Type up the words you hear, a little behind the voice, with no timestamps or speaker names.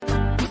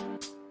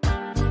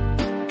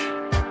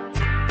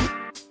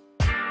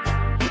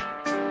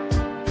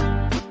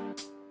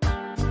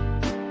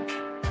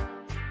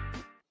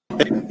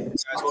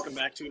Guys, welcome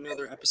back to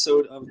another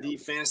episode of the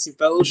Fantasy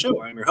Fellow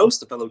Show. I'm your host,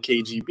 the fellow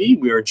KGB.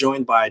 We are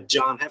joined by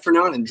John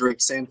Heffernan and Drake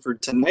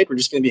Sanford tonight. We're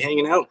just going to be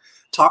hanging out,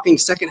 talking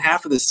second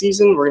half of the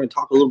season. We're going to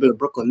talk a little bit of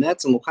Brooklyn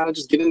Nets, and we'll kind of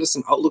just get into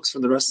some outlooks for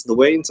the rest of the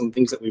way and some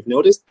things that we've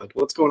noticed. But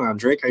what's going on,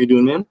 Drake? How you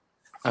doing, man?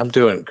 I'm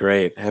doing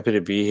great. Happy to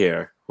be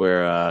here.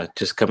 We're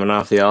just coming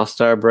off the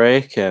All-Star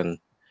break, and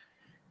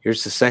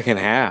here's the second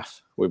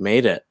half. We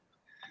made it.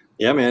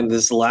 Yeah, man,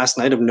 this is the last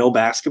night of no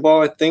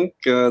basketball, I think,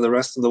 the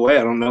rest of the way.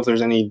 I don't know if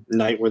there's any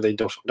night where they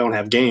don't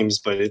have games,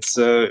 but it's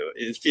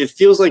it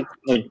feels like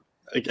I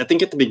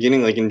think at the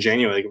beginning, like in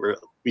January,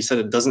 we said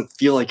it doesn't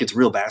feel like it's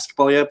real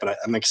basketball yet, but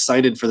I'm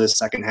excited for this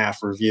second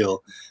half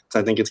reveal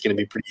because I think it's going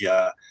to be pretty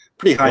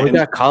high. And we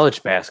got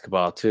college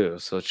basketball too,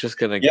 so it's just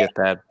going to get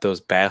those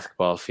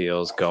basketball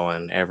feels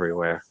going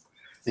everywhere.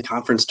 The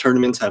conference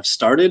tournaments have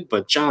started,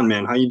 but John,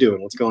 man, how you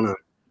doing? What's going on?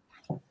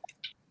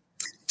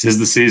 'Tis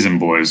the season,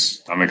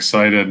 boys. I'm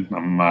excited.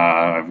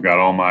 I've got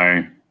all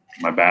my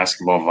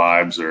basketball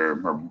vibes are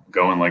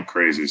going like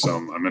crazy, so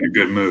I'm in a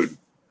good mood.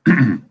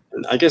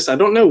 I guess I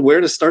don't know where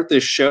to start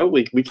this show.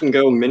 We can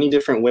go many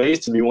different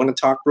ways. Do we want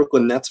to talk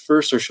Brooklyn Nets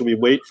first, or should we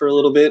wait for a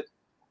little bit?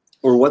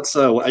 Or what's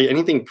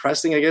anything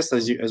pressing? I guess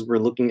as we're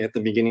looking at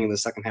the beginning of the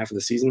second half of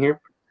the season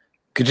here.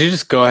 Could you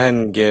just go ahead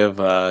and give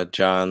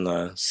John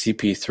the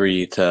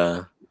CP3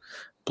 to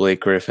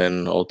Blake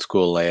Griffin old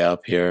school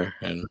layup here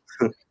and.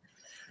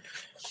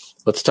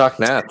 Let's talk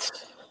Nets.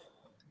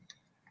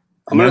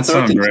 I'm going to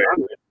throw it to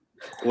John.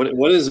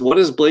 What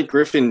does Blake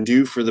Griffin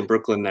do for the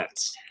Brooklyn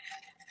Nets?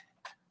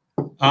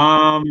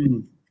 Not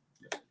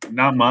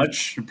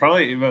much.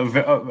 Probably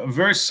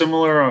very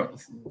similar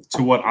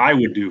to what I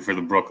would do for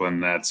the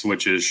Brooklyn Nets,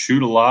 which is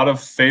shoot a lot of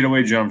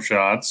fadeaway jump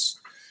shots,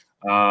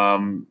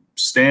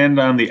 stand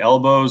on the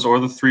elbows or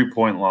the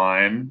 3-point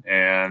line,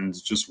 and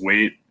just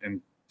wait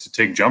to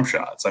take jump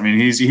shots. I mean,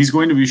 he's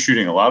going to be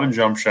shooting a lot of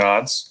jump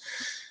shots.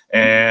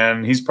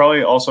 And he's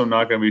probably also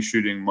not going to be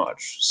shooting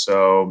much.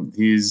 So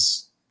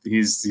he's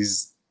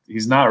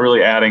not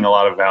really adding a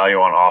lot of value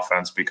on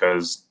offense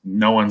because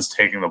no one's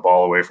taking the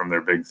ball away from their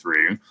big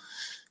three.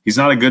 He's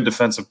not a good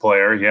defensive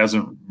player. He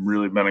hasn't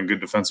really been a good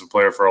defensive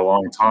player for a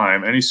long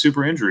time, and he's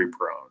super injury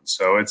prone.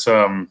 So it's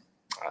I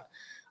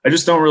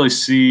just don't really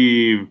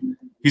see.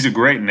 He's a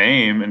great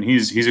name, and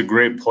he's a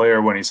great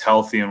player when he's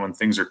healthy and when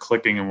things are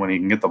clicking and when he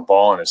can get the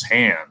ball in his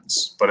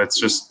hands. But it's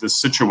just the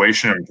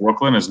situation in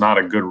Brooklyn is not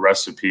a good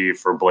recipe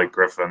for Blake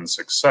Griffin's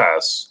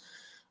success.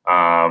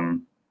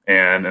 And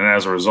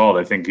as a result,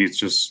 I think he's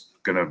just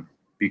going to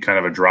be kind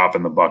of a drop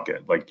in the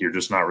bucket. Like you're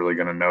just not really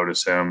going to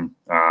notice him,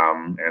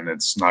 and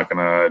it's not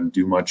going to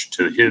do much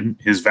to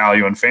his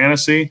value in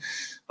fantasy.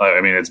 I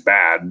mean, it's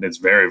bad. It's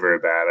very, very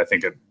bad.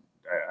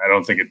 I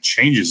don't think it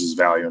changes his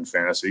value in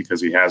fantasy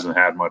because he hasn't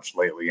had much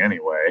lately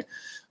anyway.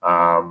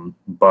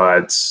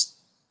 But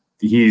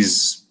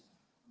he's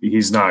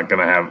not going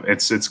to have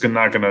it's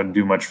not going to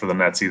do much for the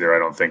Nets either. I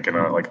don't think in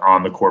a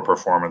on the court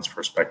performance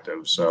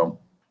perspective. So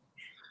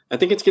I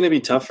think it's going to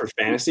be tough for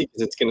fantasy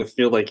because it's going to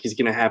feel like he's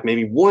going to have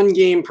maybe one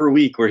game per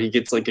week where he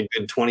gets like a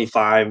good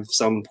 25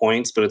 some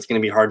points, but it's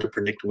going to be hard to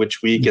predict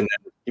which week. And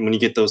then when you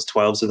get those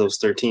 12s or those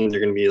 13s,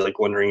 you're going to be like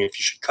wondering if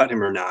you should cut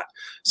him or not.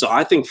 So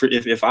I think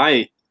if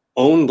I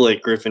own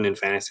Blake Griffin in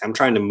fantasy, I'm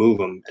trying to move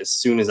him as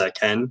soon as I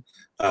can.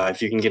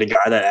 If you can get a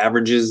guy that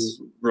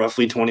averages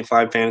roughly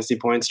 25 fantasy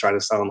points, try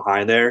to sell him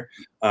high there.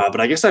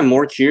 But I guess I'm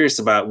more curious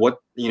about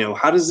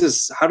how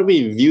do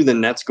we view the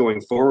Nets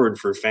going forward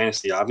for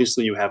fantasy?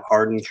 Obviously you have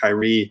Harden,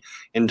 Kyrie,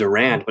 and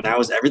Durant, but now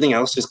is everything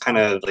else just kind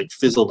of like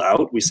fizzled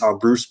out? We saw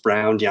Bruce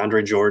Brown,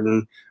 DeAndre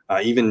Jordan,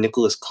 even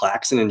Nicholas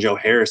Claxton and Joe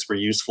Harris were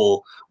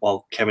useful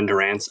while Kevin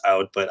Durant's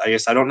out. But I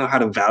guess I don't know how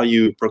to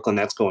value Brooklyn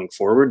Nets going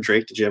forward.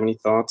 Drake, did you have any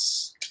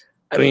thoughts?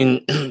 I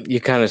mean, you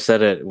kind of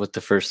said it with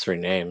the first three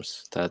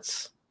names.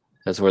 That's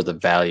where the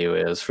value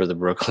is for the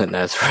Brooklyn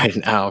Nets right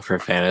now for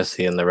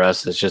fantasy, and the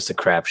rest is just a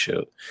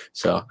crapshoot.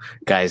 So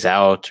guys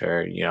out,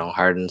 or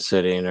Harden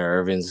sitting or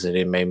Irving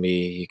sitting, maybe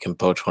you can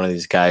poach one of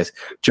these guys.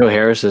 Joe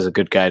Harris is a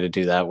good guy to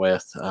do that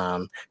with.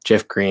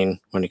 Jeff Green,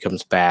 when he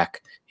comes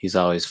back, he's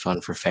always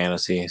fun for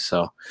fantasy.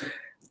 So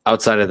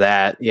outside of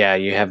that, yeah,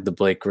 you have the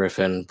Blake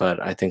Griffin,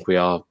 but I think we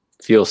all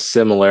feel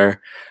similar.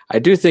 I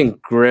do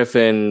think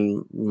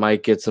Griffin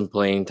might get some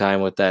playing time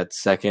with that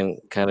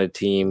second kind of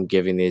team,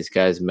 giving these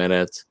guys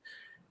minutes.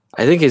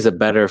 I think he's a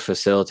better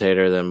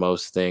facilitator than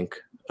most think.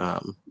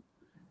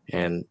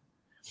 And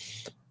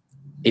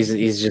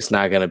he's just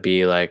not going to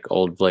be like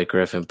old Blake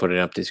Griffin putting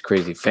up these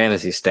crazy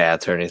fantasy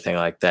stats or anything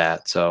like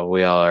that. So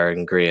we all are in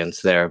agreement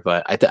there.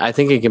 But I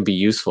think he can be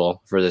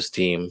useful for this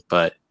team,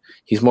 but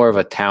he's more of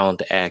a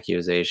talent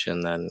accusation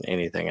than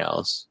anything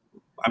else.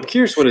 I'm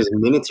curious what his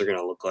minutes are going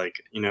to look like.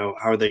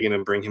 How are they going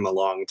to bring him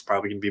along? It's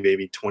probably going to be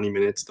maybe 20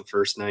 minutes the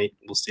first night.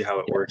 We'll see how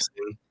it works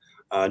in.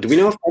 Do we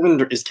know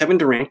if Kevin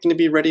Durant going to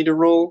be ready to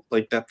roll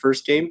like that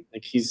first game?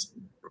 Like he's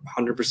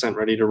 100%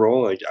 ready to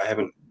roll? Like I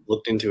haven't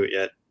looked into it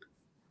yet.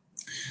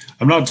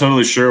 I'm not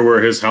totally sure where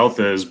his health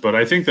is, but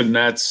I think the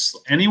Nets,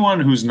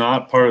 anyone who's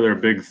not part of their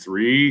big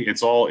three,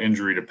 it's all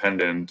injury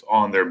dependent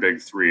on their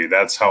big three.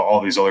 That's how all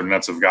these other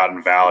Nets have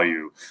gotten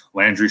value.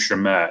 Landry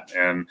Shamet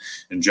and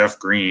Jeff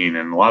Green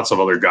and lots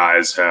of other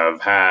guys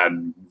have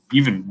had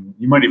even,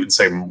 you might even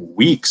say,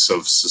 weeks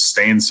of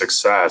sustained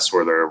success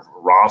where they're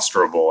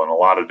rosterable in a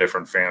lot of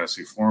different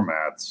fantasy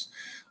formats.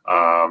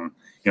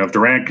 If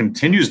Durant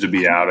continues to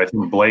be out, I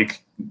think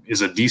Blake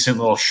is a decent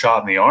little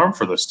shot in the arm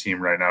for this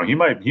team right now. He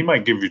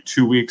might give you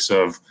 2 weeks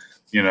of,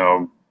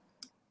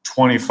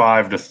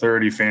 25 to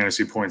 30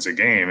 fantasy points a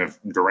game if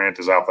Durant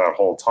is out that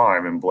whole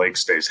time and Blake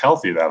stays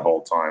healthy that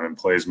whole time and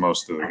plays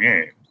most of the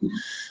game.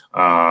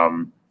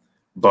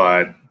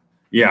 But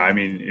yeah, I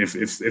mean, if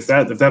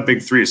that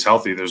big three is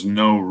healthy, there's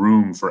no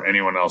room for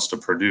anyone else to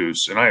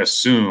produce. And I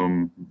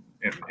assume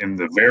in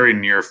the very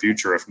near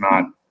future, if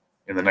not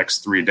in the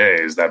next 3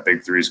 days, that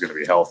big three is going to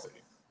be healthy.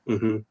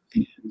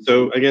 Mm-hmm.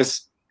 So I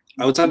guess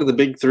outside of the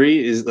big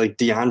three is like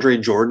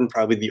DeAndre Jordan,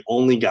 probably the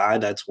only guy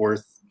that's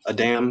worth a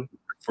damn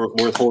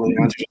worth holding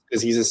on to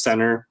because he's a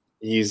center.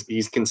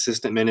 He's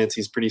consistent minutes.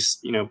 He's pretty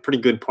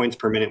good points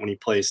per minute when he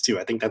plays too.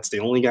 I think that's the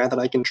only guy that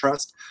I can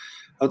trust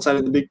outside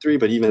of the big three.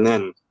 But even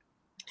then,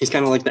 he's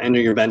kind of like the end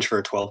of your bench for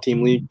a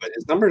 12-team league. But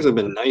his numbers have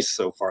been nice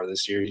so far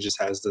this year. He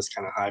just has this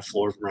kind of high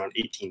floor of around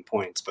 18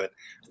 points. But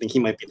I think he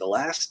might be the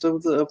last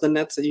of the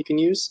Nets that you can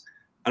use.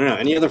 I don't know.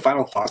 Any other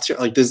final thoughts here?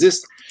 Like, does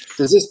this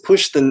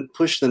push the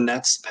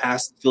Nets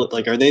past?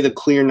 Like, are they the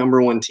clear number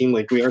one team?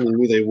 Like we already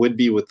knew they would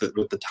be with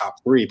the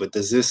top three. But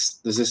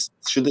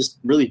should this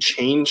really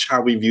change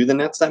how we view the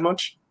Nets that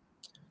much?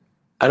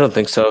 I don't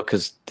think so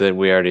because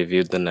we already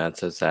viewed the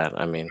Nets as that.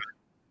 I mean,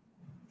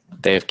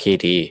 they have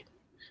KD,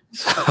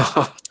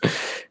 so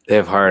they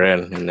have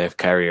Harden and they have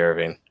Kyrie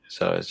Irving.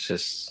 So it's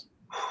just.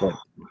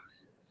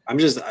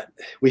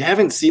 We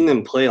haven't seen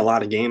them play a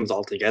lot of games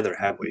all together,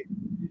 have we?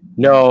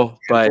 No,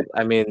 but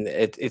I mean,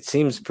 it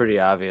seems pretty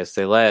obvious.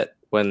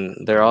 When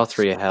they're all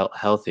three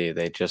healthy,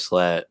 they just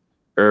let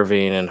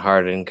Irving and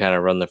Harden kind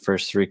of run the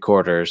first 3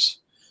 quarters,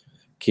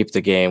 keep the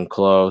game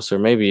close, or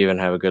maybe even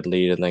have a good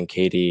lead, and then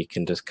KD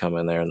can just come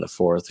in there in the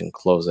fourth and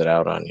close it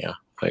out on you.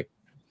 Like,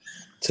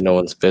 it's no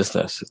one's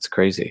business. It's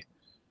crazy.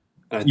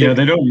 Yeah,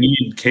 they don't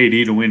need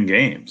KD to win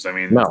games. I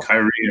mean, no.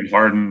 Kyrie and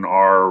Harden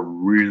are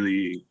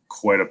really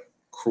quite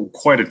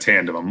a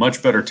tandem, a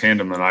much better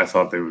tandem than I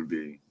thought they would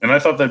be. And I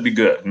thought that'd be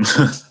good.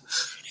 It's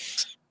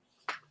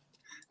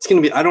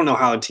going to be – I don't know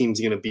how a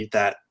team's going to beat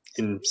that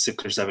in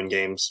 6 or 7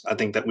 games. I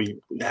think that we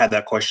had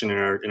that question in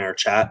our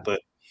chat,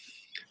 but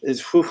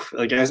it's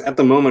like at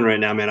the moment right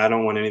now, man, I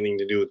don't want anything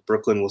to do with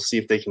Brooklyn. We'll see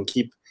if they can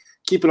keep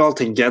it all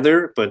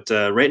together. But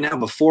right now,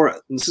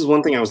 this is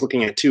one thing I was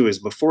looking at too, is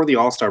before the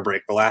All-Star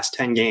break, the last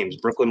 10 games,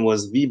 Brooklyn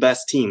was the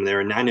best team. They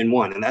were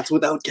 9-1, and that's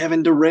without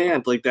Kevin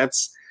Durant. Like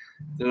that's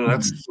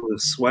sort of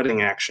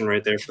sweating action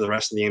right there for the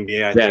rest of the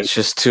NBA. I think it's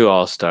just 2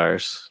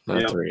 All-Stars,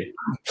 not 3.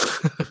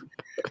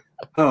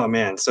 Oh,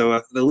 man.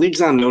 So the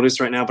league's on notice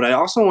right now, but I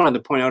also wanted to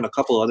point out a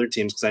couple other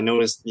teams because I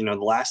noticed, the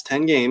last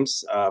 10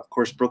 games, of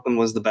course, Brooklyn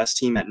was the best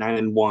team at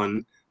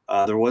 9-1.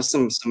 There was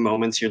some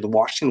moments here. The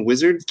Washington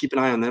Wizards, keep an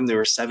eye on them. They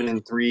were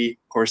 7-3.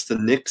 Of course, the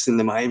Knicks and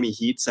the Miami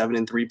Heat,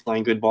 7-3,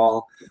 playing good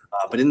ball.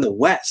 But in the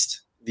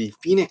West, the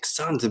Phoenix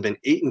Suns have been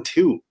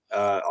 8-2.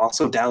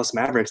 Also, Dallas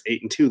Mavericks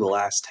 8-2 the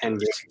last 10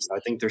 games. So I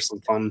think there's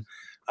some fun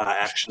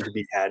action to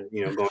be had,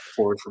 going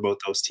forward for both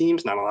those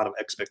teams. Not a lot of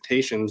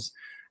expectations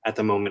at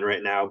the moment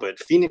right now, but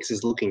Phoenix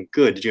is looking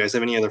good. Did you guys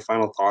have any other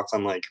final thoughts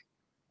on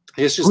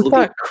Who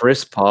thought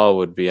Chris Paul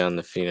would be on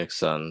the Phoenix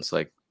Suns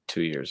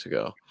 2 years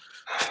ago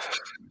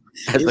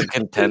as a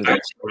contender?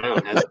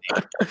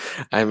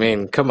 I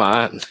mean, come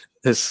on.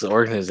 This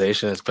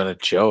organization has been a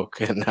joke,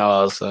 and now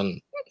all of a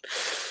sudden,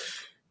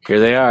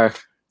 here they are.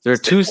 They're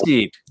 2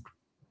 seed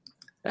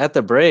at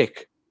the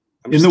break.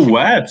 In the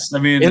West. I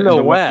mean, in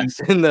the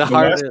West. In the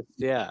hardest, West,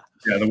 yeah.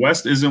 Yeah, the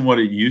West isn't what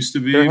it used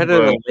to be. They're ahead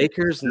of the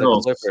Lakers and the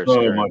Clippers.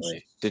 So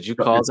did you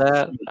call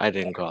that? I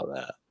didn't call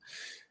that.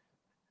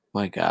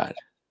 My God.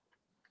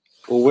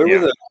 Well, where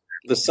were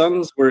the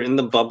Suns were in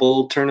the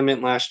bubble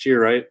tournament last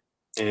year, right?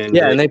 And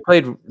they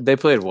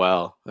played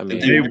well. I mean,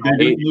 they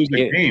didn't lose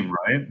the game,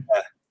 right?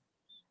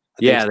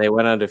 Yeah, they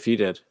went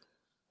undefeated.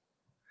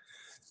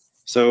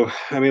 So,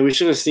 I mean, we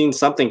should have seen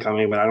something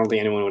coming, but I don't think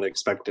anyone would have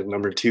expected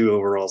number 2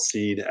 overall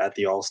seed at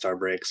the All-Star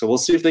break. So we'll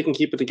see if they can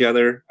keep it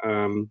together.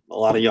 A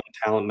lot of young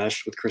talent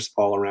meshed with Chris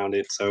Paul around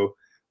it. So,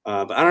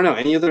 but I don't know.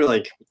 Any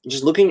other,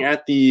 just looking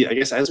at I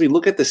guess as we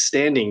look at the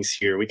standings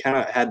here, we kind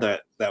of had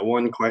that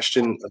one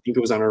question. I think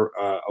it was on our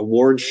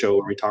award show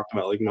where we talked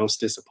about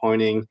most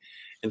disappointing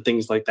and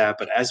things like that.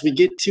 But as we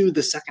get to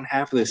the second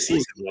half of the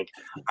season,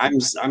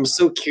 I'm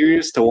so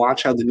curious to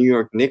watch how the New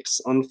York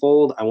Knicks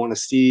unfold. I want to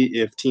see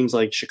if teams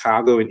like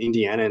Chicago and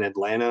Indiana and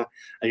Atlanta,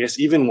 I guess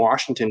even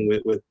Washington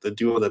with the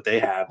duo that they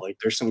have,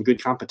 there's some good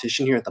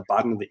competition here at the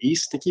bottom of the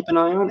East to keep an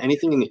eye on.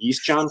 Anything in the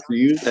East, John, for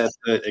you that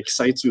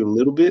excites you a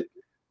little bit?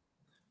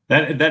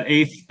 That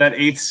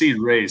eighth seed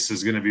race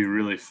is going to be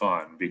really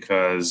fun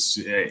because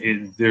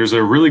there's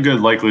a really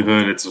good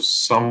likelihood it's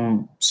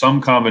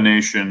some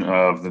combination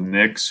of the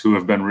Knicks, who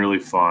have been really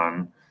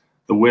fun,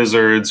 the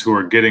Wizards, who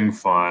are getting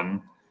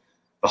fun,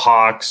 the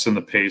Hawks and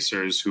the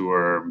Pacers, who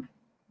are,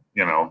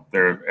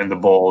 they're, and the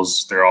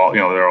Bulls, they're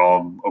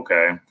all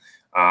okay,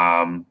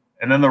 and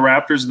then the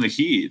Raptors and the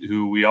Heat,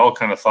 who we all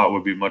kind of thought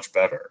would be much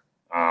better.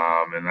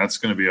 And that's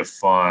going to be a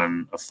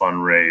fun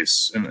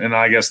race. And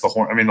I guess the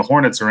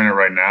Hornets are in it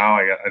right now.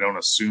 I don't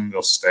assume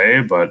they'll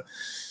stay, but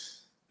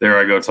there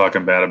I go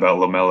talking bad about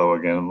LaMelo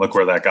again. Look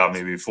where that got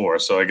me before.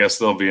 So I guess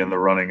they'll be in the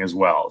running as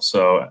well.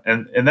 So,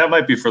 and that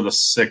might be for the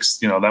sixth,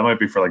 that might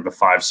be for like the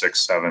 5,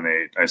 6, 7,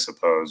 8, I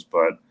suppose.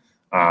 But,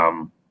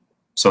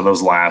 so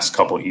those last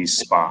couple East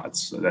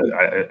spots,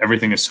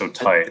 everything is so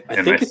tight.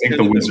 I think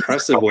the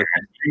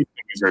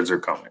Wizards are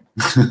coming.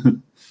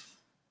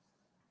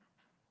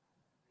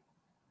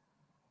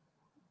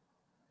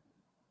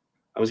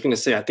 I was going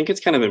to say, I think it's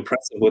kind of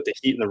impressive what the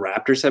Heat and the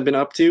Raptors have been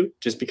up to,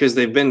 just because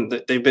they've been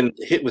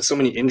hit with so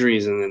many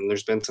injuries, and then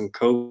there's been some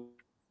COVID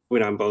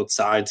on both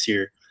sides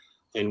here.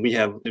 And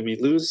did we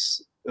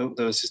lose? Oh,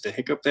 that was just a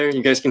hiccup there.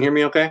 You guys can hear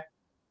me okay?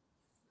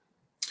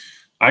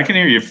 I can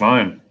hear you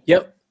fine.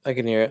 Yep, I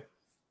can hear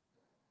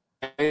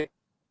it.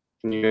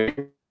 Can you hear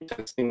me?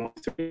 Testing 1,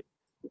 2.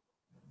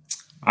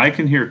 I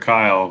can hear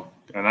Kyle,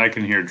 and I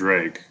can hear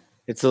Drake.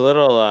 It's a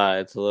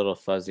little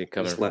fuzzy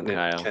coming just from letting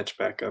Kyle. It catch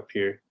back up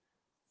here.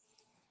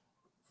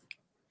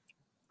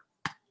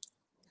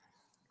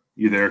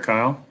 You there,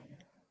 Kyle?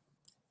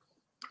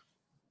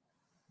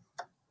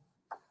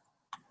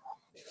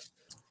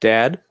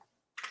 Dad?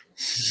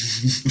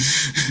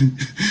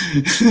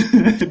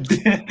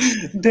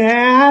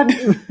 Dad?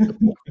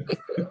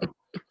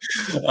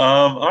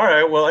 All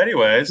right. Well,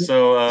 anyway,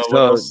 so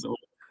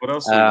what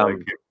else do you like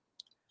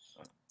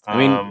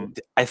here?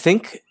 I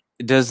think,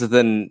 does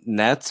the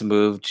Nets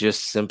move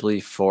just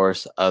simply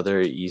force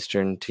other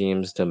Eastern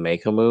teams to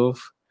make a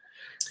move?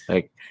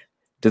 Like,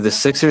 do the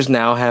Sixers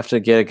now have to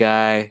get a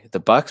guy? The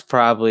Bucks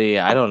probably,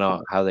 I don't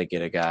know how they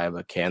get a guy,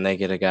 but can they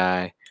get a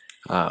guy?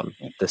 The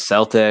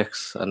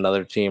Celtics,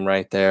 another team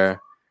right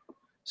there.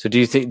 So do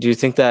you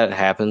think that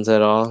happens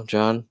at all,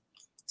 John?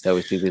 That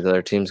we see these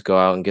other teams go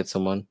out and get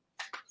someone?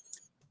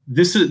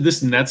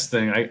 This Nets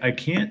thing, I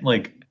can't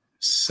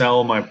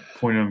sell my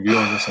point of view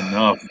on this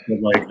enough, but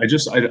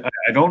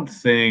I don't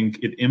think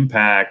it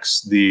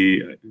impacts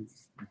the.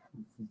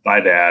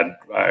 Bye, Dad.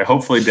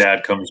 Hopefully,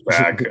 Dad comes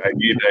back. I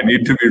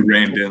need to be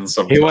reined in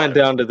sometime. He went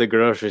down to the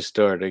grocery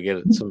store to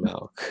get some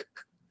milk.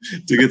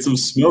 To get some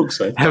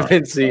smokes, I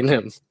haven't seen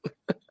him.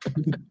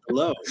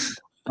 Hello.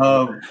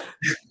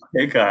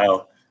 Hey,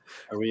 Kyle.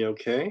 Are we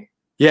okay?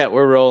 Yeah,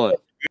 we're rolling.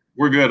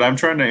 We're good. I'm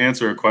trying to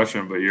answer a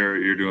question, but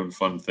you're doing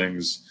fun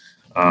things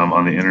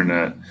on the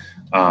internet.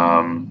 But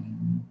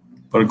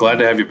I'm glad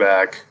to have you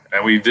back.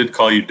 And we did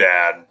call you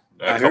Dad.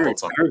 I heard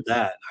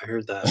that.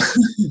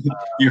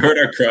 You heard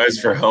our cries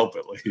for help,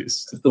 at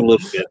least. Just a little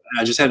bit.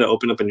 I just had to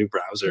open up a new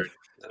browser,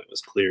 and it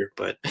was clear.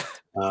 But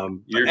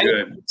you're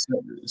good.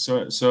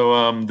 So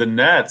the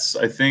Nets,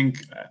 I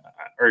think,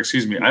 or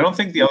excuse me, I don't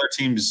think the other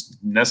teams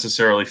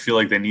necessarily feel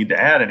like they need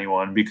to add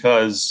anyone,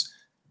 because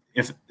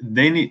if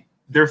they need,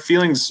 their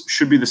feelings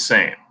should be the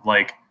same.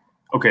 Like,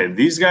 okay,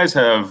 these guys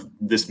have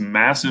this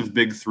massive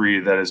big three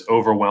that is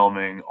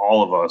overwhelming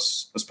all of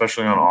us,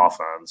 especially on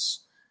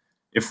offense.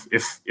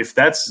 If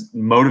that's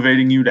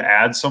motivating you to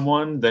add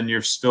someone, then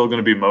you're still going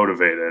to be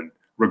motivated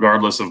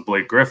regardless of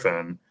Blake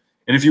Griffin.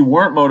 And if you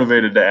weren't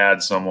motivated to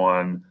add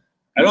someone,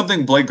 I don't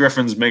think Blake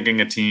Griffin's making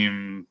a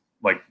team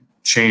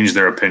change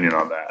their opinion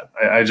on that.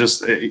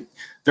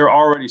 They're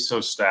already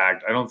so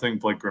stacked. I don't think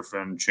Blake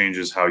Griffin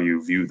changes how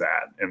you view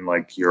that and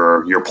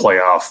your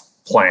playoff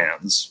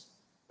plans.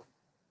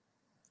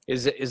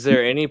 Is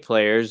there any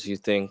players you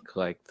think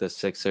the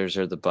Sixers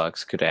or the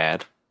Bucks could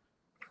add?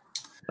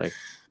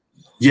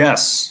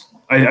 Yes,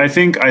 I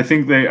think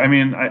they. I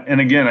mean,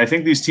 and again, I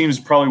think these teams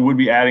probably would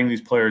be adding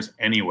these players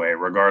anyway,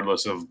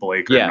 regardless of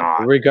Blake or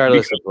not.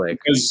 Regardless of Blake,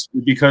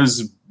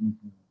 because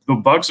the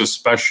Bucks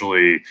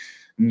especially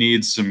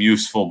need some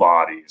useful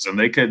bodies, and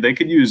they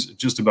could use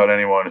just about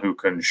anyone who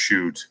can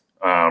shoot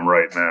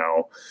right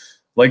now,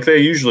 like they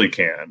usually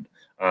can.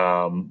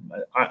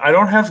 I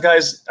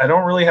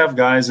don't really have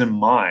guys in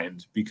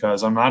mind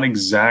because I'm not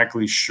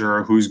exactly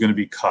sure who's going to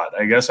be cut.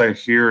 I guess I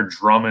hear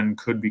Drummond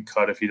could be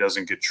cut if he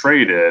doesn't get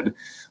traded,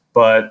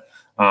 but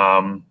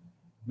I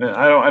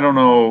don't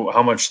know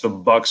how much the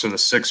Bucks or the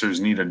Sixers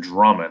need a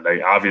Drummond.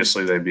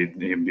 Obviously he'd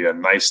be a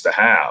nice to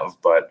have,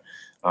 but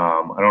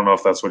I don't know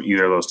if that's what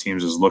either of those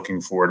teams is looking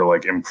for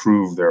to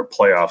improve their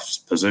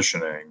playoffs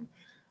positioning.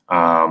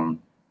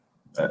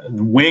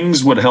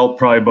 Wings would help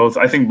probably both.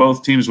 I think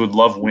both teams would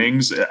love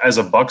wings. As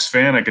a Bucks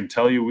fan, I can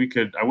tell you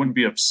I wouldn't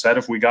be upset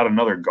if we got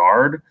another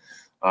guard.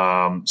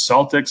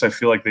 Celtics, I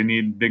feel like they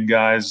need big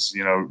guys.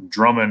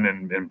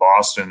 Drummond in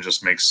Boston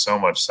just makes so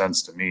much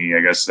sense to me.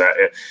 I guess that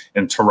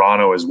in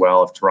Toronto as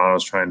well, if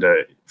Toronto's trying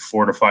to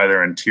fortify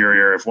their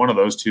interior, if one of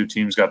those two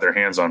teams got their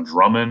hands on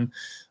Drummond,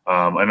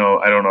 I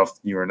don't know if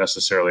you were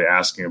necessarily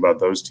asking about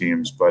those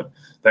teams, but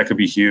that could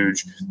be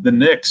huge. The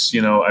Knicks,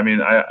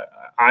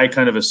 I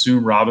kind of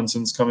assume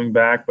Robinson's coming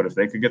back, but if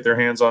they could get their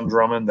hands on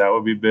Drummond, that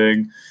would be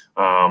big.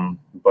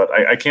 But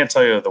I can't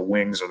tell you the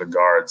wings or the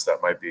guards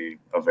that might be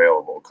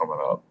available coming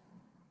up.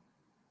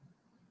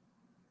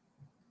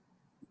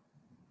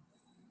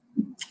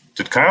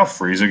 Did Kyle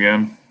freeze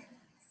again?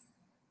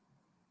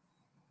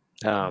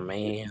 Oh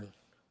man.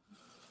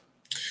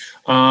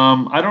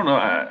 I don't know.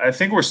 I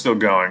think we're still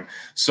going.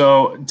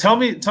 So tell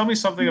me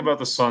something about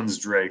the Suns,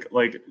 Drake.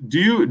 Like, do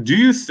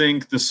you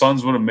think the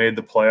Suns would have made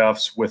the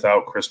playoffs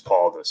without Chris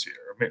Paul this year?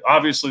 I mean,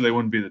 obviously they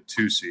wouldn't be the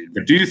 2 seed,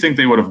 but do you think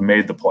they would have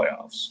made the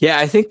playoffs? Yeah,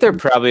 I think they're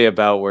probably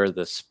about where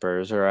the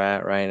Spurs are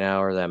at right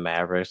now, or the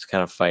Mavericks,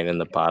 kind of fighting in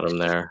the bottom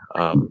there.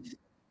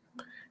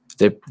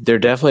 They're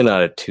definitely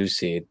not a 2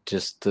 seed.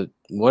 Just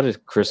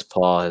what Chris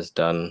Paul has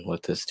done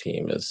with this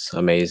team is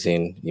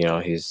amazing.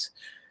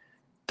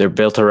 They're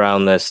built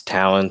around this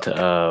talent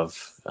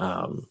of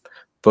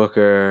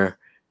Booker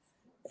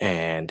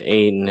and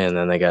Ayton, and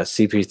then they got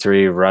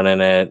CP3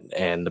 running it.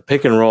 And the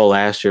pick and roll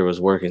last year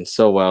was working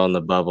so well in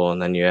the bubble,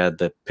 and then you had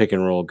the pick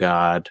and roll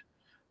god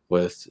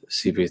with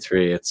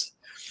CP3.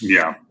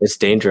 It's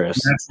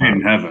dangerous. That's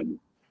in heaven.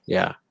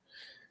 Yeah,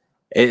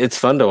 it's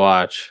fun to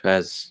watch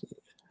as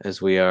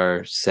we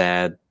are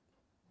sad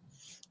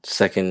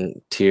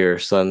second tier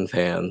Sun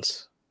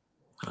fans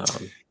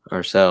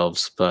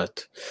ourselves,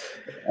 but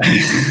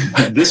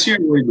this year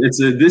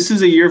this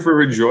is a year for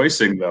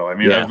rejoicing, though. I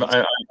mean,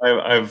 yeah.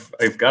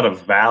 I've got a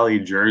Valley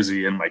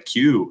jersey in my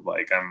queue.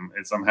 Like I'm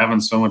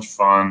having so much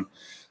fun.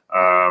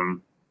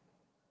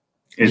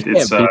 It's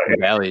the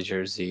Valley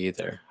jersey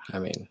either. I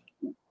mean,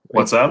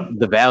 what's up?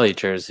 The Valley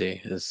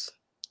jersey is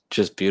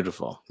just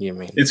beautiful.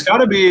 It's got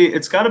to be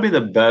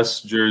the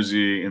best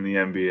jersey in the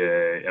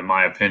NBA, in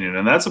my opinion,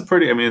 and that's the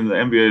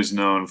NBA is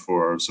known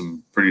for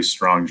some pretty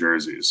strong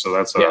jerseys, so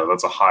that's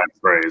a high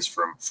praise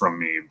from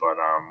me.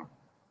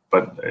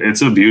 But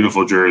it's a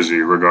beautiful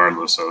jersey,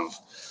 regardless of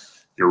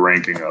your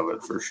ranking of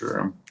it, for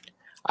sure.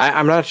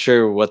 I'm not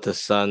sure what the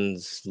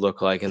Suns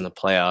look like in the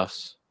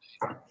playoffs.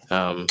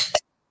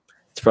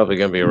 It's probably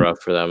going to be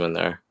rough for them in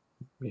there.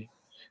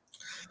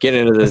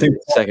 Getting into the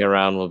second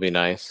round will be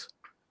nice.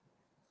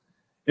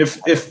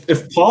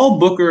 If Paul,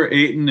 Booker,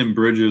 Ayton, and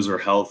Bridges are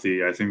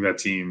healthy, I think that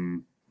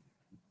team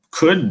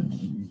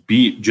could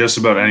beat just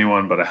about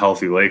anyone but a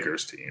healthy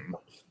Lakers team,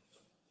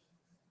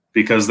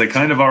 because they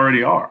kind of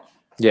already are.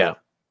 Yeah.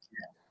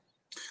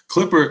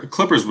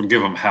 Clippers would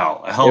give them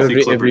hell.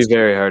 Clippers. It'd be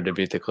very hard to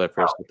beat the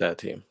Clippers with that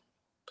team.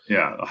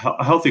 Yeah,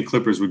 a healthy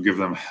Clippers would give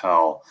them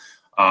hell.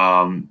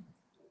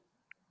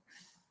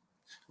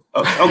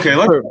 Okay,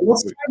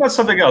 let's talk about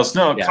something else.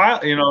 No, yeah. Kyle,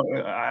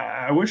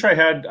 I wish I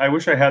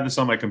had this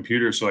on my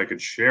computer so I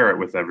could share it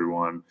with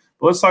everyone.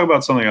 But let's talk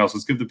about something else.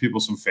 Let's give the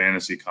people some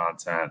fantasy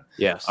content.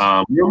 Yes.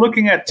 We're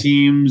looking at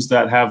teams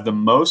that have the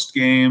most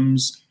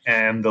games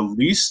and the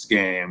least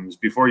games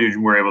before you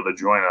were able to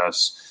join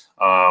us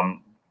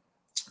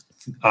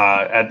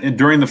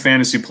during the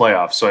fantasy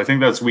playoffs. So I think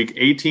that's week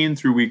 18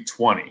 through week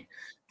 20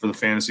 for the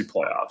fantasy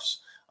playoffs.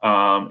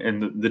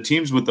 And the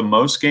teams with the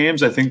most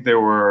games, I think there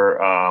were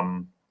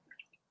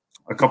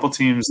a couple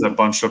teams that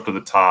bunched up to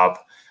the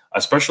top,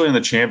 especially in the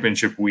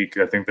championship week.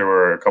 I think there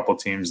were a couple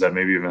teams that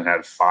maybe even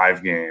had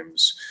 5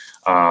 games.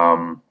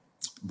 Kyle,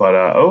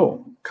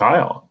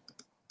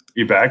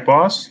 you back,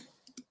 boss?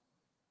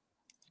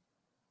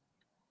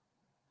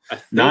 I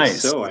think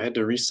nice. So I had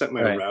to reset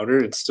my router.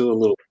 It's still a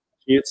little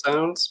funky, it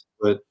sounds,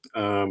 but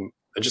I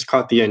just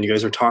caught the end. You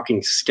guys are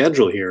talking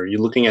schedule here. Are you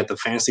looking at the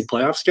fantasy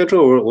playoff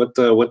schedule, or what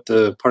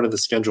the part of the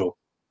schedule?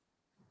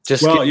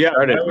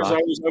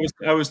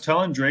 I was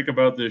telling Drake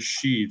about this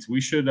sheet. We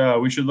should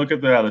look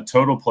at the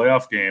total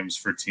playoff games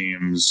for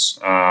teams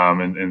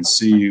and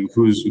see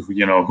who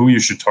you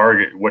should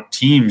target, what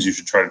teams you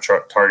should try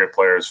to target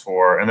players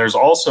for. And there's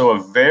also a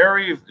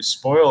very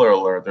spoiler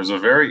alert. There's a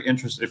very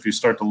interesting, if you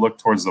start to look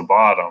towards the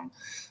bottom,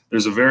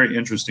 there's a very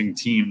interesting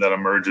team that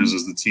emerges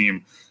as the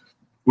team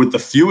with the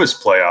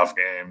fewest playoff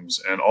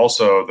games, and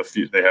also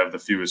they have the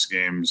fewest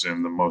games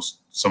in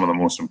some of the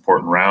most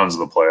important rounds of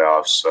the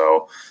playoffs.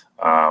 So.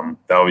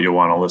 You'll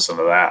want to listen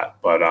to that.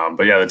 But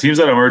yeah, the teams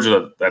that emerge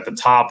at the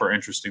top are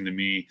interesting to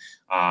me.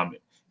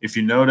 If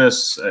you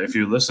notice, if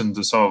you listen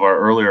to some of our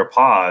earlier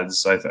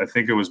pods, I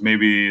think it was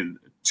maybe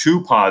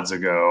 2 pods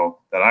ago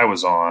that I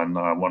was on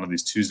one of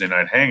these Tuesday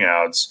night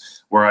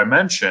hangouts where I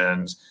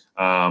mentioned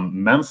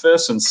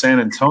Memphis and San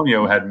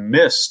Antonio had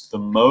missed the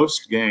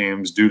most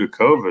games due to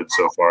COVID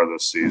so far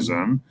this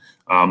season.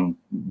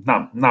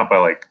 Not by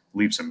like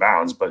leaps and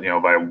bounds, but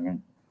by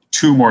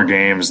 2 more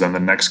games than the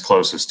next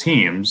closest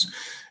teams.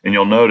 And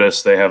you'll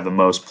notice they have the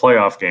most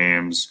playoff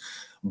games,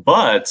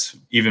 but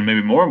even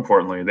maybe more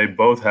importantly, they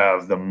both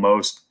have the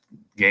most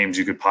games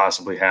you could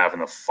possibly have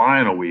in the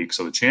final week.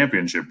 So the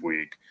championship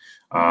week.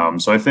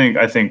 So I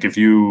think if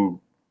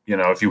you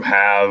if you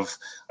have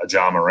a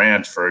John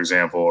Morant, for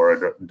example, or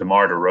a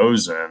DeMar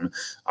DeRozan,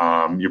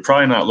 you're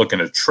probably not looking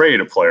to trade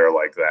a player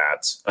like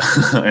that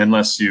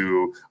unless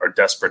you are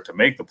desperate to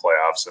make the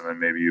playoffs, and then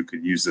maybe you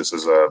could use this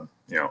as a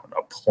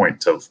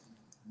point to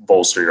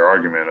bolster your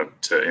argument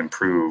to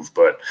improve.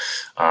 But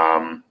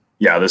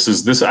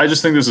this. I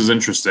just think this is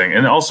interesting,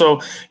 and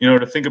also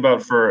to think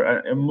about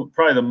for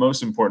probably the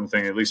most important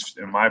thing, at least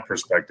in my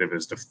perspective,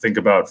 is to think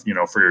about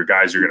for your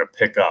guys you're going to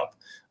pick up.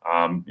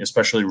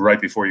 Especially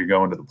right before you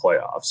go into the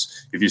playoffs.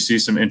 If you see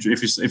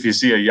if you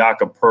see a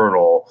Jakob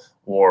Poeltl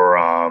or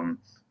a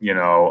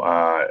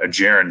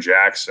Jaren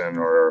Jackson,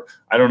 or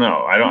I don't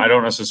know, I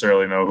don't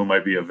necessarily know who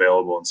might be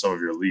available in some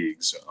of your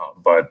leagues,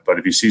 but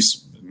if you see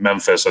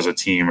Memphis as a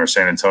team, or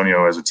San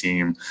Antonio as a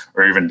team,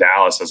 or even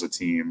Dallas as a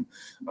team,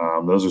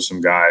 those are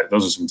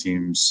some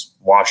teams.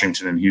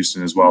 Washington and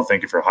Houston as well.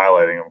 Thank you for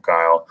highlighting them,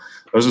 Kyle.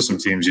 Those are some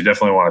teams you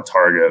definitely want to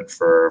target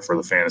for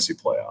the fantasy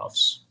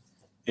playoffs.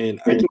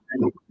 And I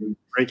can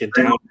break it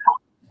down.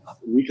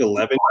 Week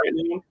 11 right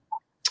now.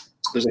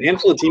 There's a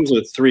handful of teams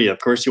with 3. Of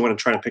course, you want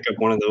to try to pick up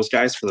one of those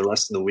guys for the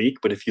rest of the week.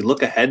 But if you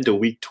look ahead to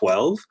week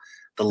 12,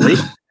 the Lakers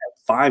have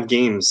 5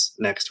 games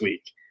next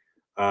week.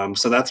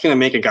 So that's going to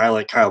make a guy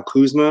like Kyle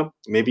Kuzma,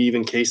 maybe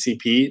even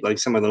KCP, like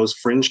some of those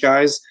fringe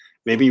guys,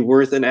 maybe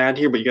worth an ad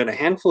here. But you got a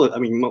handful of,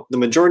 the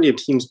majority of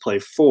teams play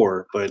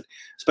 4, but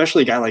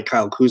especially a guy like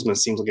Kyle Kuzma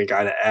seems like a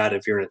guy to add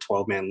if you're in a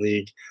 12-man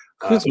league.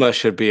 Kuzma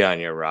should be on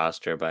your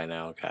roster by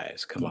now,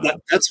 guys. Come on.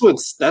 That's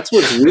what's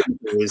weird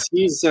is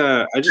he's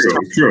I just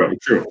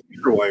true.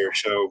 Wire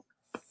show.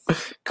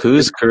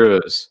 Cruz.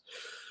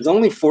 He's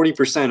only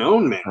 40%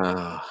 owned, man.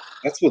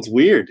 That's what's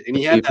weird. And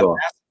he had that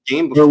last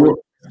game before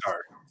the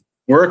start.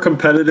 We're a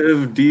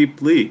competitive,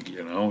 deep league.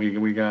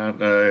 We got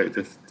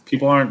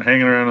people aren't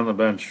hanging around on the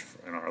bench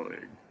in our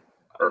league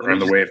or in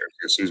the waivers.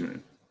 Excuse me.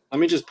 Let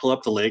me just pull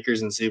up the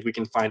Lakers and see if we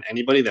can find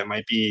anybody that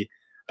might be,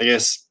 I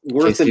guess,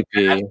 worth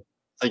it.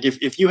 Like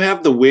if you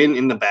have the win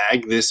in the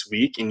bag this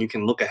week and you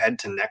can look ahead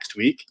to next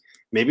week,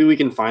 maybe we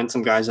can find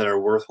some guys that are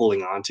worth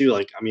holding on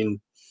to.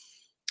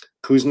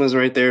 Kuzma's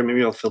right there.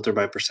 Maybe I'll filter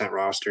by percent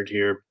rostered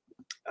here.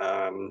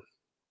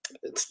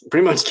 It's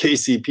pretty much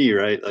KCP,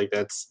 right? Like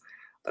that's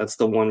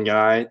the one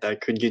guy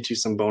that could get you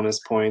some bonus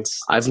points.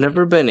 I've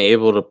never been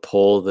able to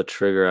pull the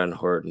trigger on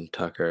Horton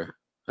Tucker.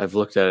 I've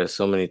looked at it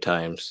so many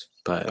times,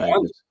 but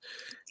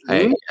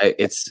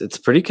it's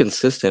pretty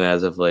consistent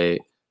as of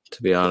late.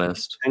 To be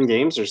honest, 10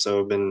 games or so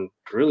have been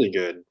really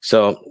good.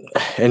 So,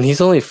 and he's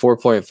only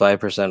 4.5%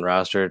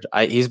 rostered.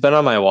 He's been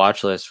on my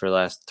watch list for the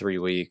last 3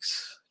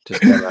 weeks,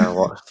 just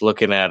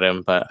looking at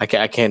him, but I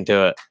can't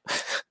do it.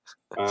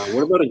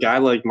 What about a guy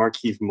like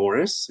Markieff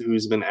Morris,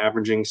 who's been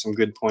averaging some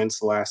good points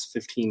the last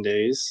 15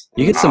 days?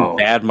 You get some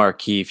bad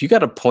Markieff. You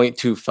got a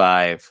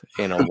 0.25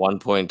 and a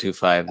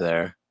 1.25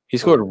 there. He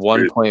scored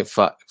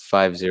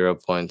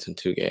 1.50 points in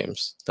 2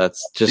 games.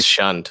 That's just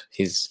shunned.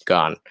 He's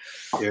gone.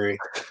 Scary.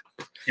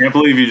 Can't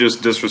believe you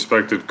just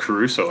disrespected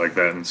Caruso like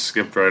that and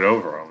skipped right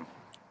over him.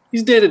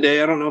 He's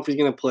day-to-day. I don't know if he's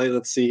going to play.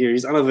 Let's see here.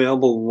 He's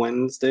unavailable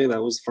Wednesday.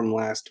 That was from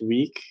last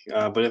week.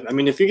 But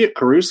if you get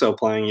Caruso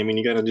playing,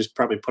 you got to just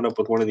probably put up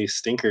with one of these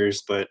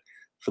stinkers. But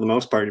for the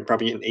most part, you're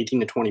probably getting 18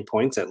 to 20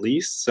 points at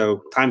least.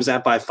 So times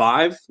that by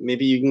 5,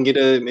 maybe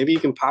you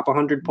can pop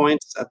 100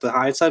 points at the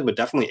high side, but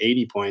definitely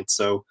 80 points.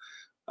 So,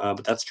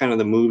 but that's kind of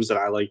the moves that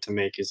I like to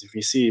make is if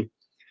you see.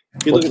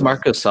 What's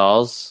Marc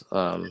Gasol's?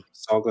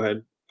 Saul, go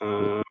ahead.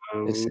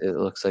 It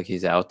looks like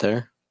he's out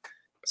there.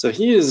 So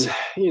he is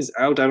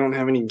out. I don't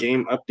have any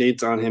game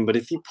updates on him, but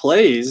if he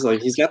plays,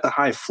 he's got the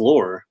high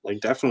floor.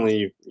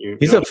 Definitely,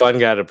 he's a fun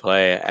guy to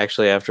play.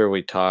 Actually, after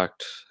we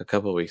talked a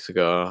couple of weeks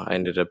ago, I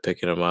ended up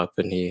picking him up,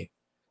 and he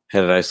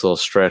had a nice little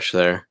stretch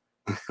there.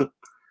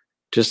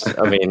 just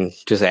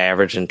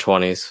average in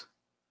 20s.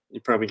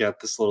 You probably got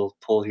this little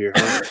pull here.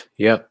 Huh?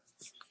 Yep.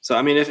 So,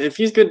 if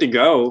he's good to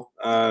go,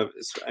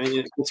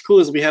 what's cool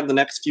is we have the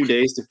next few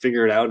days to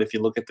figure it out. If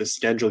you look at the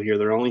schedule here,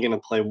 they're only going to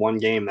play 1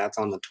 game. That's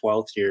on the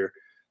 12th here.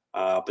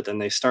 But then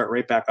they start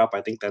right back up.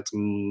 I think that's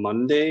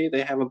Monday.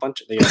 They have a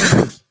bunch of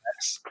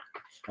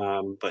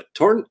but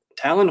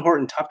Talon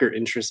Horton Tucker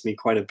interests me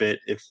quite a bit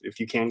if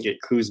you can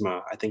get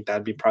Kuzma. I think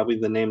that'd be probably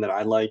the name that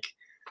I like.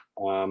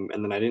 And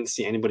then I didn't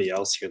see anybody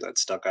else here that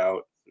stuck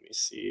out. Let me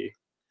see.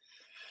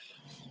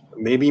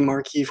 Maybe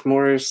Markieff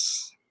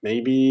Morris.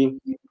 Maybe.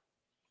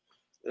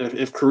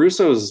 If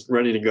Caruso's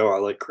ready to go, I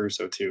like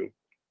Caruso too.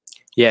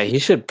 Yeah, he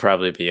should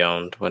probably be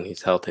owned when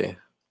he's healthy.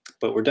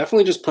 But we're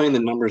definitely just playing the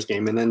numbers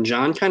game. And then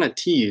John kind of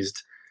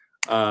teased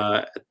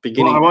at the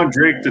beginning. Well, I want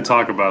Drake to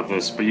talk about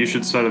this, but you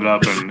should set it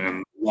up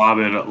and lob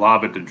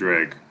it to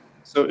Drake.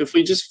 So if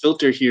we just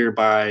filter here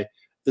by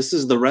this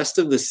is the rest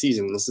of the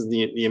season. This is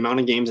the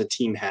amount of games a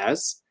team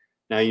has.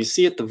 Now you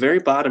see at the very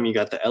bottom, you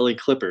got the LA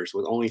Clippers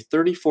with only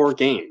 34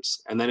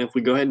 games. And then if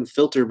we go ahead and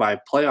filter by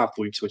playoff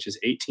weeks, which is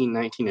 18,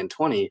 19, and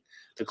 20,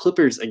 the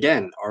Clippers,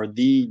 again, are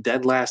the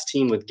dead last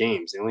team with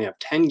games. They only have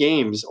 10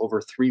 games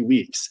over 3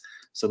 weeks.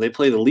 So they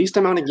play the least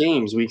amount of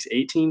games, weeks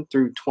 18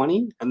 through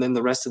 20, and then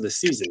the rest of the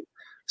season.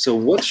 So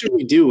what should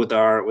we do with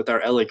our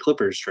LA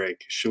Clippers,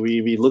 Drake? Should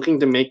we be looking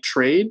to make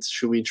trades?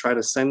 Should we try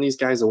to send these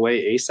guys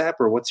away ASAP,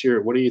 or what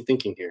are you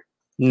thinking here?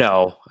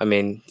 No, I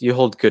mean, you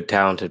hold good,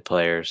 talented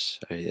players.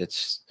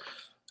 It's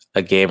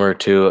a game or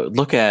two.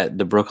 Look at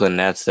the Brooklyn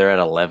Nets. They're at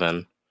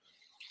 11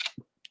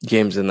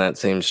 games in that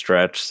same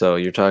stretch. So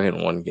you're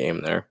talking one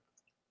game there.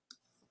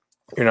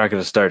 You're not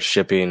going to start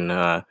shipping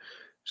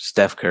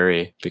Steph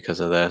Curry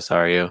because of this,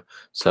 are you?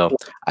 So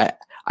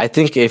I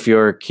think if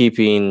you're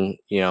keeping,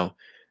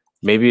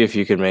 maybe if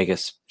you could make a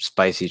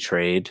spicy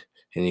trade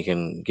and you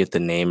can get the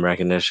name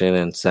recognition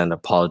and send a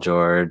Paul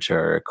George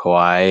or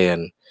Kawhi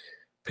and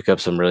pick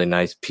up some really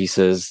nice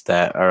pieces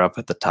that are up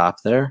at the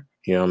top there.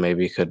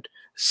 Maybe you could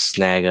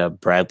snag a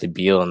Bradley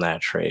Beal in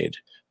that trade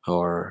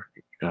or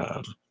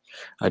a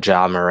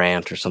Ja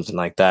Morant or something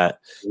like that.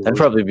 That'd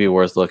probably be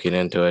worth looking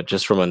into it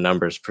just from a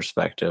numbers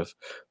perspective.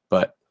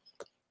 But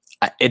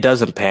it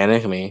doesn't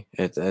panic me.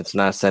 It's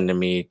not sending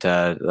me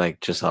to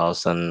just all of a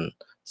sudden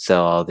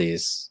sell all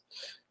these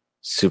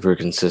super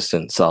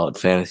consistent, solid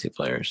fantasy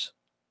players.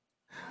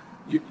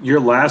 Your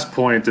last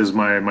point is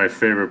my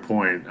favorite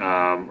point,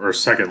 or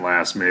second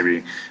last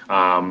maybe.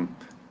 My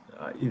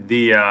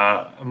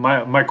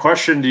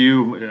question to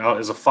you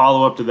as a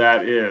follow up to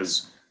that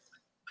is,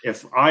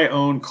 if I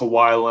own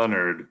Kawhi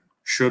Leonard,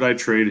 should I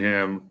trade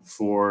him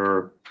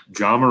for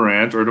Ja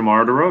Morant or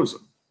DeMar DeRozan?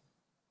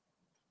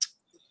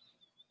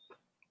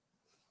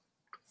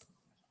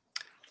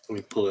 Let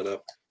me pull it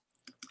up.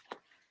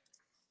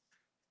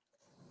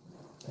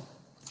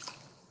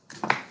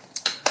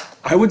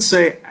 I would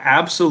say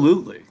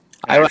absolutely.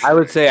 I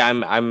would say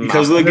I'm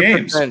because of the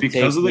games.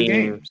 Because of the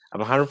games,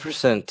 I'm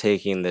 100%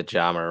 taking the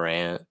Ja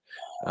Morant.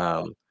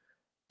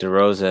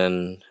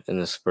 DeRozan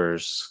and the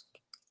Spurs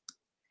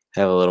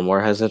have a little more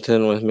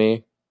hesitant with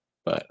me,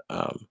 but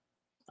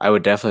I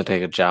would definitely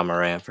take a Ja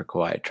Morant for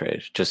Kawhi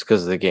trade just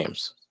because of the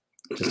games,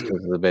 just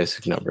because of the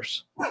basic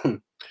numbers.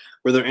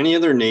 Were there any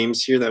other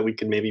names here that we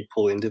could maybe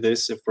pull into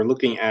this? If we're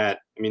looking at,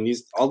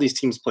 all these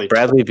teams played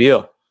Bradley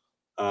Beal,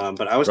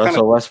 but I was Russell kind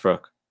of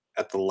Westbrook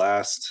at the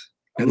last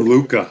and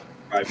Luka.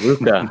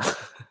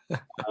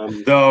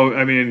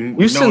 Though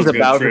Houston's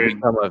about to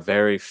become a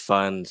very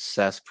fun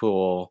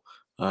cesspool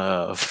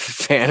of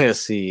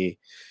fantasy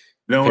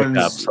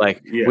pickups.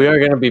 We are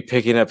going to be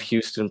picking up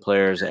Houston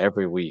players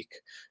every week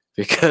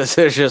because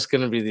there's just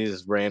going to be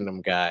these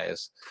random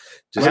guys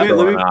just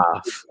going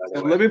off.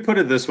 Let me put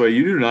it this way.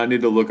 You do not need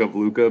to look up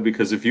Luka,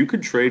 because if you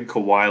could trade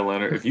Kawhi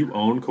Leonard, if you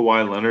own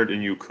Kawhi Leonard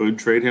and you could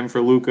trade him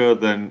for Luka,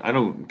 then I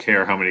don't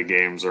care how many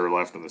games are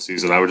left in the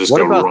season. I would just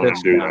go run and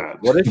do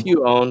that. What if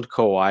you owned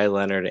Kawhi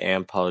Leonard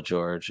and Paul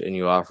George and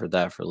you offered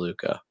that for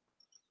Luka?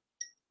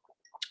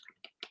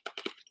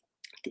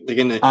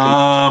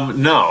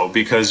 No,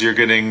 because you're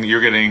getting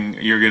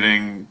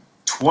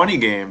 20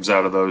 games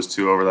out of those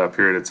two over that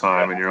period of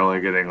time, and you're only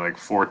getting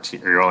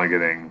 14. You're only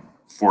getting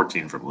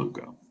 14 from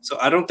Luka. So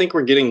I don't think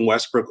we're getting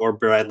Westbrook or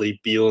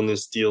Bradley Beal in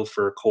this deal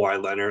for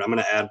Kawhi Leonard. I'm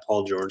going to add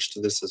Paul George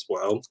to this as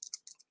well.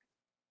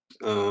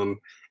 And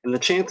the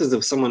chances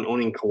of someone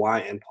owning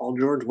Kawhi and Paul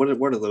George, what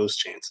are those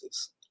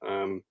chances?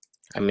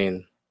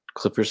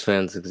 Clippers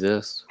fans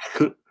exist.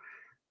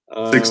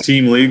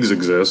 6-team leagues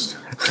exist.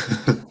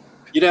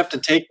 You'd have to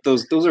take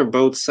those. Those are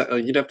both.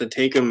 You'd have to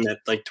take them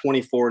at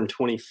 24 and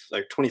 20,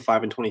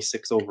 25 and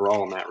 26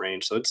 overall in that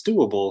range. So it's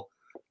doable.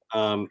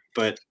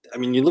 But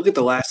you look at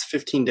the last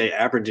 15-day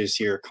averages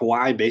here.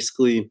 Kawhi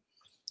basically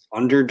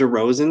under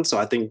DeRozan. So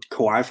I think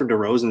Kawhi for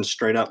DeRozan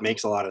straight up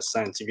makes a lot of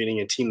sense. You're getting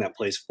a team that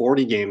plays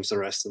 40 games the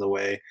rest of the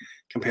way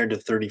compared to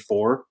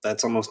 34.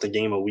 That's almost a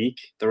game a week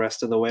the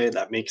rest of the way.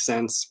 That makes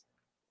sense.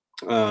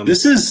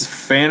 This is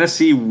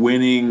fantasy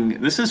winning.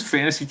 This is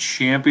fantasy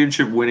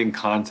championship winning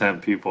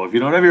content, people. If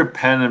you don't have your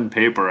pen and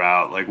paper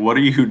out, what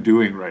are you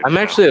doing right now? I'm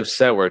actually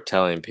upset we're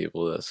telling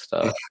people this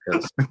stuff.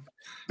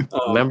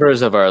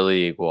 Members of our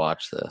league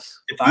watch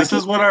this. This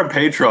is what our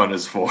Patreon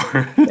is for.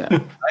 Yeah.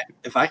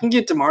 If I can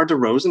get DeMar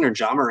DeRozan or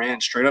Ja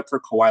Morant straight up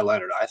for Kawhi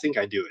Leonard, I think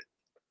I do it.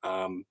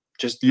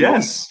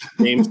 Yes.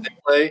 Games they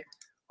play.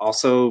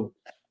 Also,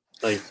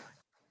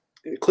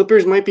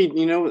 Clippers might be,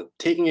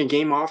 taking a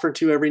game off or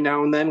two every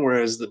now and then,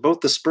 whereas both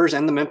the Spurs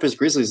and the Memphis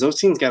Grizzlies, those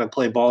teams got to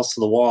play balls to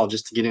the wall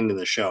just to get into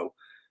the show.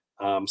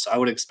 So I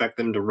would expect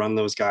them to run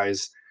those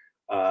guys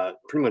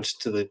pretty much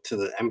to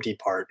the empty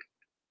part.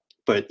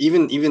 But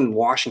even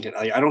Washington,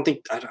 I don't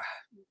think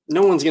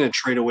no one's going to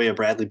trade away a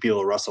Bradley Beal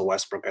or Russell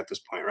Westbrook at this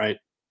point, right?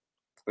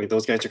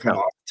 Those guys are kind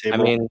of off the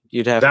table.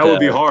 You'd have that would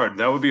be hard.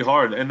 That would be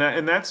hard, and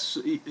that's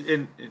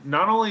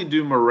not only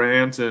do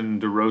Morant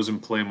and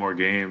DeRozan play more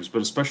games, but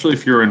especially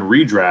if you're in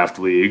redraft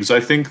leagues, I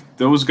think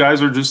those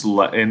guys are just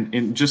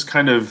just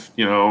kind of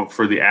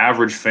for the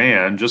average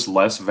fan just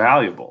less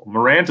valuable.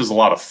 Morant is a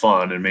lot of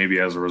fun, and maybe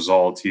as a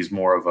result, he's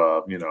more of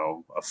a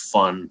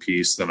fun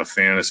piece than a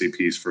fantasy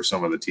piece for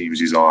some of the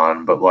teams he's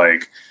on. But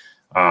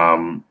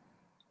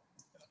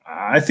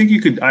I think you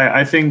could.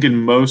 I think in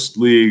most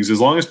leagues, as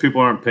long as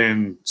people aren't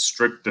paying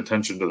strict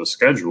attention to the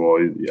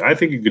schedule, I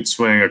think you could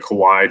swing a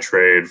Kawhi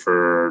trade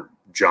for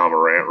Ja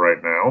Morant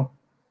right now.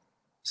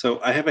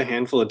 So I have a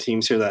handful of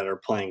teams here that are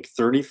playing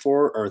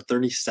 34 or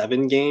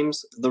 37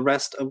 games the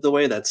rest of the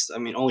way. I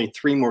mean, only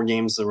 3 more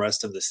games the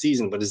rest of the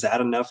season. But is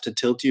that enough to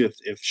tilt you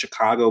if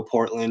Chicago,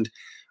 Portland,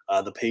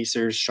 the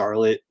Pacers,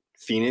 Charlotte,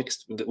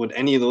 Phoenix, would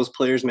any of those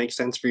players make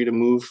sense for you to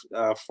move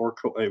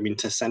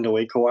to send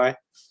away Kawhi?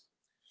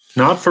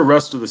 Not for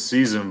rest of the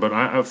season,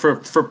 but for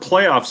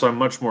playoffs, I'm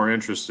much more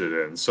interested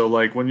in. So,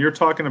 like when you're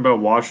talking about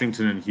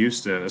Washington and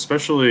Houston,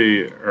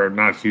 especially, or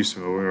not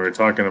Houston, but when we were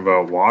talking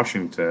about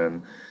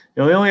Washington,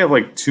 they only have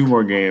like 2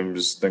 more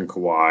games than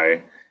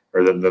Kawhi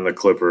or than the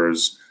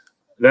Clippers.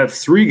 That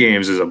 3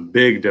 games is a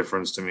big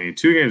difference to me.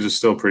 2 games is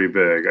still pretty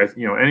big.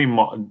 Any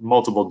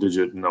multiple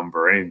digit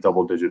number, any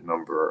double digit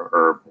number,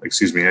 or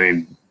excuse me,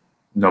 any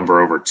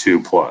number over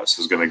 2+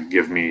 is going to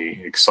give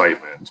me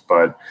excitement,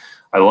 but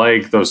I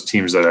like those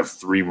teams that have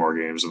 3 more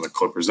games than the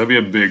Clippers. That'd be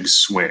a big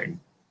swing.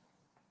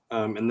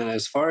 And then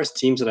as far as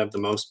teams that have the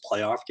most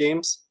playoff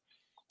games,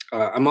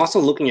 I'm also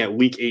looking at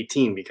Week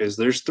 18 because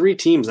there's 3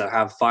 teams that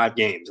have 5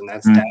 games, and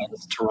that's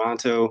Dallas,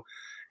 Toronto,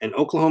 and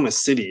Oklahoma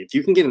City. If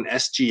you can get an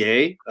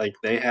SGA, like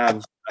they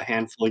have a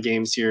handful of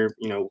games here,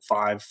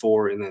 5,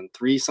 4, and then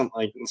 3, so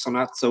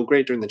not so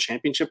great during the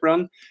championship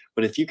run.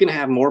 But if you can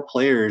have more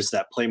players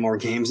that play more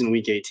games in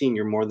Week 18,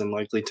 you're more than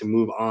likely to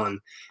move on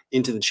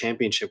into the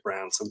championship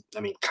round. So, I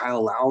mean,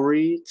 Kyle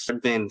Lowry,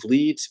 Fred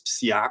VanVleet,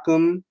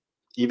 Siakam,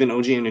 even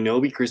OG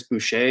Anunoby, Chris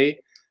Boucher.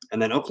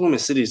 And then Oklahoma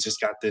City's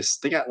just got this.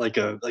 They got like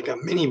a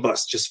mini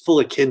bus just full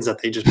of kids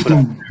that they just put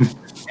out there.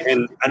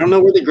 And I don't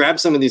know where they grab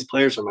some of these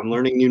players from. I'm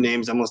learning new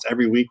names almost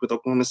every week with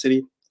Oklahoma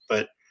City,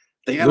 but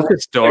they got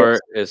Lucas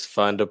Dort is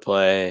fun to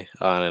play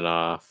on and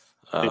off.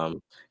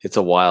 It's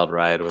a wild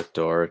ride with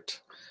Dort.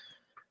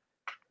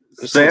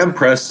 Sam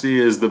Presti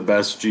is the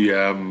best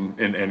GM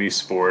in any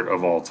sport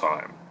of all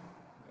time.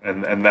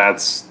 And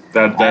that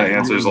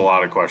answers a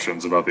lot of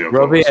questions about the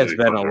Oklahoma Roby City has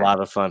been Thunder. a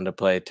lot of fun to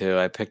play too.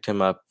 I picked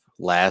him up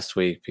last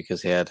week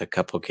because he had a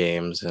couple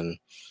games, and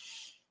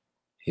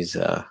he's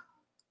a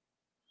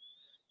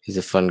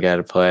fun guy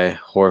to play.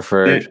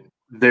 Horford.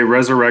 They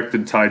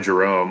resurrected Ty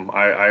Jerome.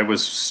 I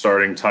was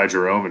starting Ty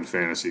Jerome in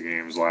fantasy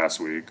games last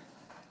week.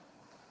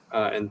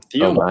 And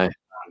Theo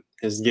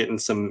is getting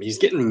he's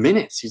getting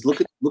minutes. He's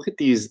look at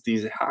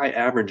these high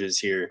averages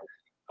here.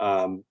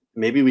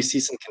 Maybe we see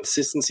some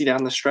consistency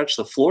down the stretch.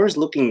 The floor is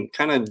looking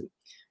kind of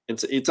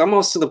it's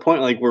almost to the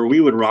point like where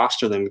we would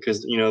roster them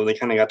because they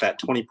kind of got that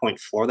 20-point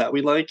floor that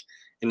we like.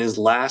 In his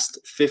last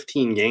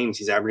 15 games,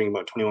 he's averaging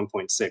about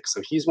 21.6.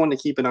 So he's one to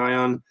keep an eye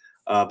on.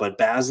 But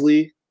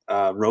Basley,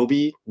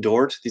 Roby,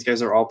 Dort, these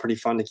guys are all pretty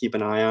fun to keep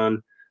an eye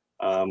on.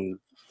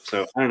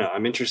 So I don't know.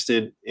 I'm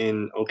interested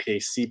in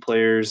OKC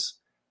players,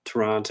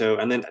 Toronto,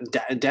 and then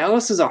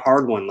Dallas is a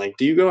hard one. Like,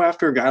 do you go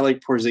after a guy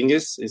like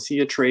Porzingis? Is he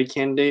a trade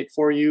candidate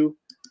for you?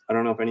 I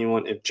don't know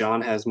if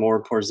John has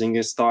more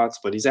Porzingis thoughts,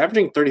 but he's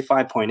averaging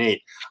 35.8.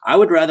 I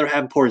would rather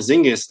have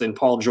Porzingis than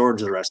Paul George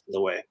the rest of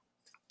the way.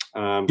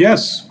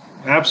 Yes,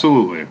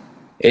 absolutely.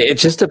 It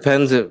just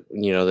depends if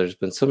there's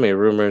been so many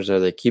rumors.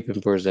 Are they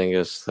keeping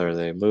Porzingis? Are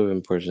they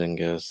moving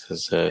Porzingis?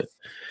 Is it?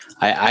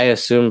 I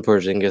assume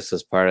Porzingis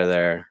is part of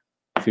their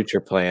future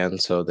plan,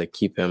 so they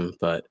keep him.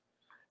 But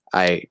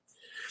I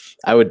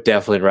would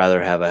definitely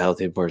rather have a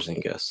healthy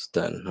Porzingis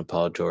than a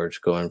Paul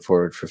George going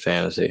forward for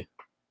fantasy.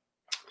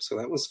 So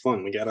that was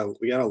fun. We got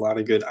a lot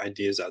of good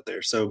ideas out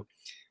there. So,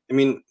 I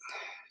mean,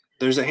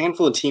 there's a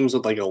handful of teams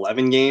with like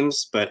 11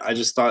 games, but I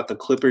just thought the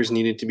Clippers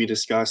needed to be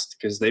discussed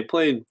because they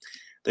play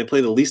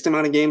the least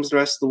amount of games the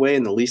rest of the way,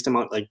 and the least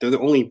amount, like they're the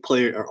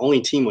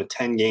only team with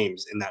 10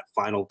 games in that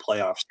final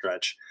playoff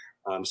stretch.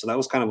 So that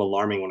was kind of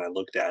alarming when I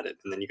looked at it.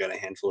 And then you got a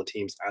handful of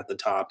teams at the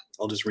top.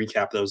 I'll just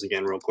recap those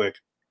again real quick.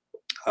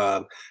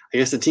 I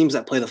guess the teams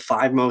that play the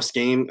 5 most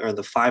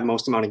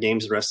amount of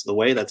games the rest of the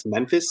way, that's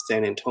Memphis,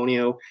 San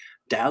Antonio,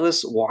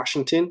 Dallas,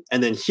 Washington,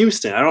 and then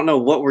Houston. I don't know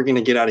what we're going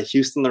to get out of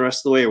Houston the rest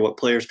of the way or what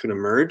players could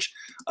emerge.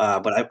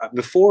 But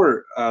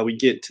before we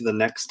get to the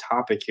next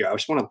topic here, I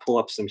just want to pull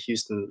up some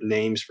Houston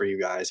names for you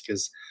guys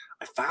because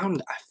I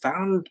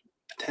found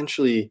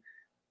potentially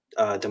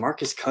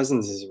DeMarcus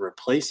Cousins'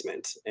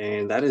 replacement,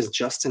 and that is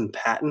Justin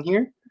Patton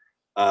here.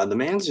 The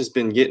man's just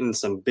been getting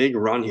some big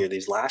run here.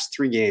 These last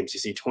 3 games, you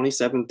see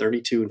 27,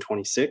 32, and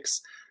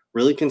 26.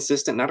 Really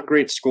consistent, not a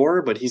great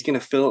scorer, but he's going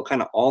to fill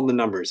kind of all the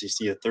numbers. You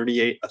see a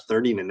 38, a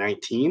 30, and a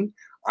 19.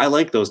 I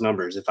like those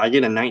numbers. If I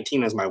get a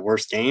 19 as my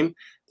worst game,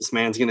 this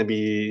man's going to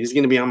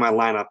be on my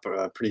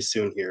lineup pretty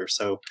soon here.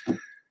 So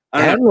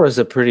Patton was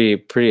a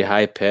pretty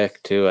high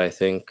pick too. I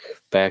think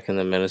back in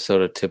the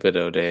Minnesota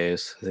Thibodeau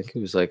days. I think he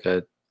was like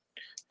a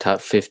top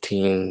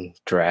 15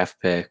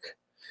 draft pick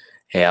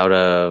out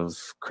of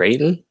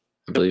Creighton.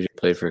 I believe he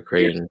played for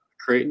Creighton.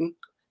 Creighton?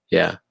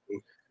 Yeah.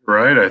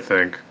 Right, I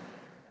think.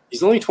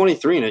 He's only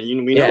 23 in it.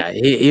 Yeah,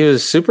 he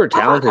was super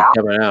talented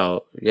coming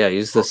out. Yeah,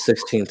 he's the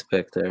 16th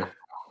pick there.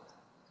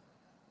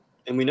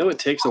 And we know it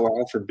takes a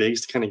while for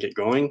bigs to kind of get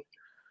going.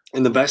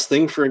 And the best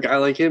thing for a guy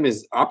like him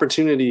is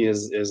opportunity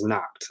is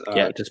knocked.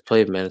 Just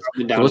play minutes.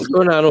 What's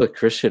going on with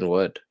Christian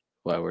Wood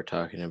while we're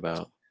talking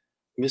about?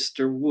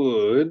 Mr.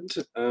 Wood.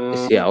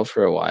 Is he out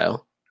for a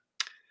while?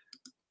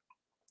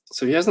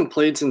 So he hasn't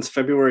played since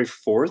February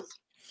 4th.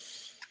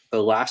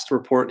 The last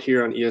report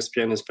here on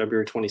ESPN is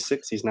February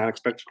 26th. He's not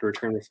expected to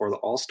return before the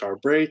All-Star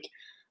break.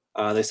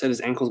 They said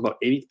his ankle's about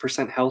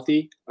 80%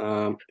 healthy.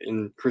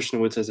 And Christian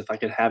Wood says, if I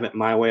could have it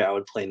my way, I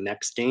would play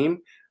next game.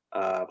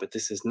 But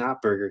this is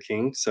not Burger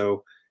King.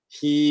 So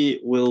he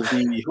will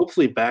be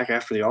hopefully back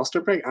after the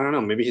All-Star break. I don't know.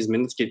 Maybe his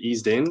minutes get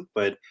eased in.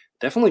 But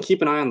definitely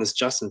keep an eye on this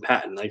Justin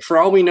Patton. Like, for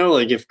all we know,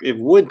 like if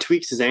Wood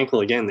tweaks his ankle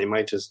again, they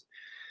might just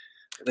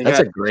 – That's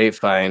a great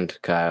find,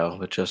 Kyle,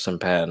 with Justin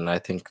Patton. I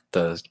think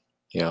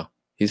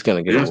he's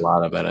going to get a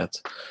lot of minutes.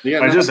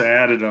 I just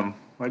added him.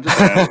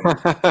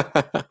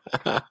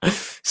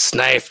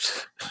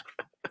 Sniped.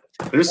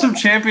 There's some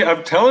champion.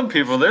 I'm telling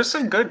people, there's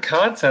some good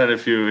content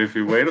if you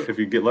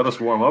let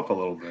us warm up a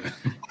little bit.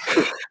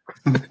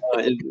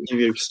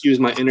 You excuse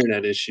my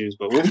internet issues,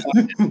 but we'll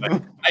find it.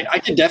 But I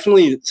could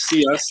definitely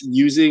see us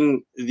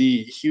using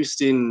the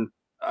Houston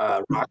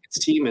Rockets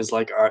team as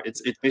like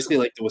it's basically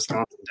like the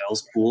Wisconsin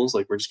Dells pools.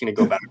 Like we're just gonna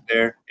go back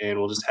there and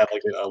we'll just have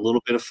like a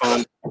little bit of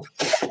fun.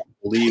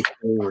 Leave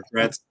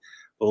regrets,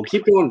 but we'll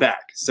keep going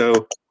back.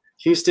 So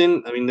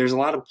Houston, I mean, there's a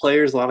lot of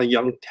players, a lot of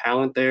young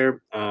talent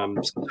there.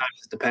 Sometimes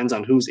it depends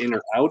on who's in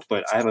or out,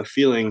 but I have a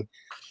feeling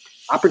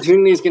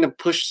opportunity is going to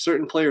push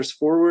certain players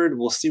forward.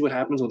 We'll see what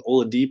happens with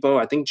Oladipo.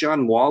 I think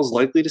John Wall's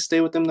likely to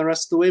stay with them the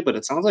rest of the way, but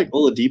it sounds like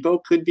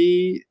Oladipo could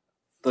be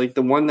like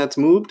the one that's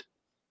moved.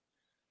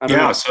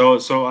 Yeah, so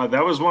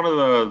that was one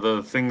of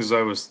the things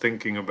I was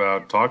thinking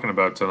about talking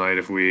about tonight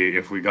if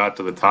we got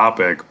to the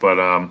topic. But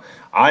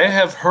I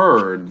have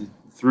heard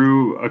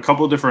through a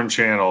couple different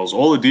channels,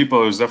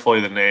 Oladipo is definitely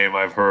the name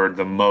I've heard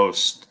the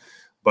most.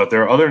 But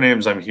there are other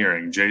names I'm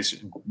hearing.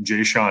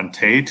 Jayshawn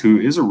Tate, who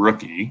is a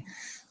rookie,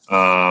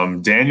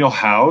 Daniel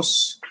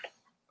House,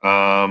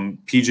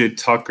 PJ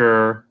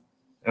Tucker,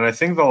 and I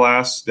think the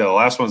last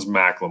one's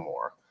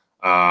Macklemore.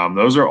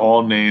 Those are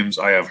all names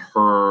I have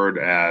heard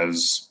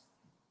as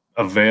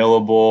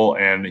available,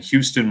 and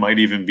Houston might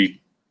even be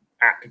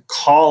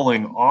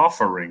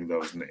offering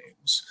those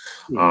names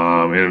in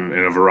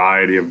a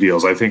variety of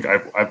deals. I think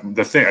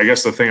the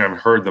thing I've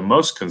heard the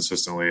most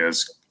consistently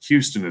is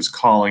Houston is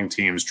calling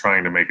teams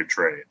trying to make a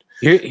trade.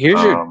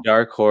 Here's your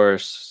dark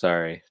horse.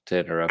 Sorry to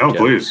interrupt. No,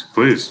 please,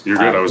 you're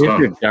good. I was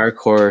done. Your dark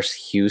horse,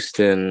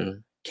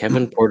 Houston,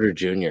 Kevin Porter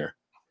Jr.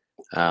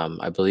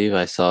 I believe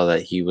I saw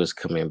that he was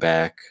coming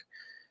back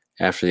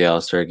after the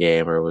All-Star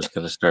game, or was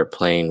going to start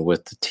playing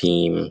with the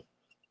team.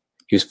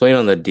 He was playing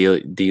on the D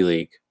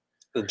League.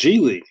 The G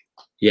League?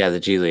 Yeah,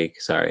 the G League.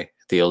 Sorry,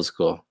 the old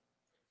school.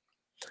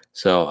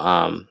 So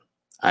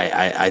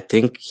I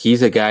think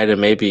he's a guy to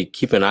maybe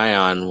keep an eye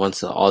on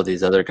once all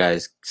these other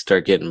guys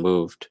start getting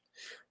moved.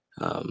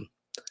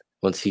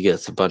 Once he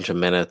gets a bunch of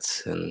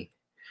minutes, and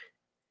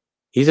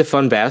he's a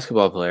fun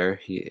basketball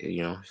player.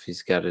 If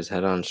he's got his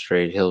head on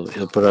straight, he'll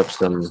put up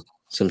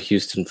some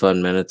Houston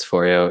fun minutes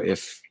for you.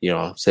 If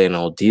say an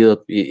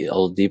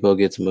Oladipo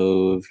gets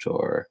moved,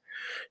 or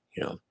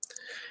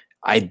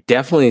I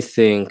definitely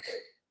think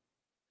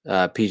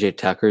PJ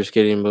Tucker's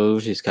getting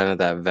moved. He's kind of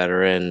that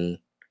veteran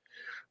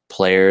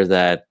player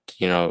that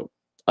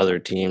other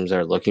teams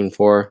are looking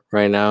for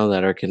right now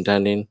that are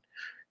contending.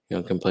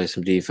 Can play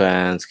some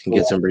defense, can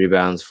get some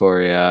rebounds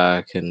for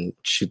you, can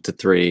shoot the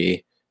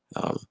three.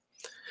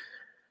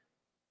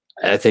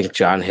 I think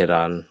John hit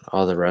on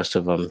all the rest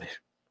of them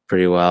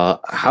pretty well.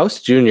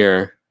 House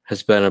Jr.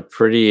 has been a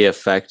pretty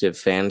effective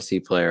fantasy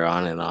player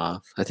on and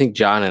off. I think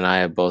John and I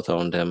have both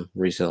owned him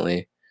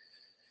recently.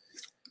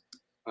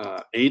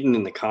 Aiden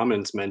in the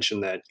comments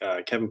mentioned that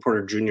Kevin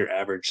Porter Jr.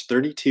 averaged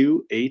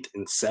 32, 8,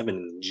 and 7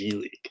 in the G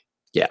League.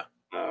 Yeah.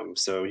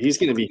 So he's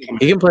going to be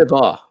he can play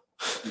ball.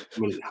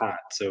 Coming hot.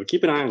 So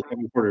keep an eye on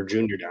Kevin Porter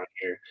Jr. down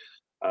here.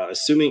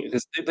 Assuming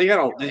because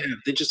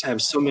they just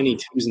have so many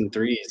 2s and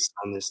 3s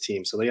on this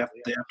team, so they have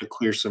to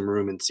clear some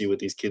room and see what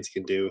these kids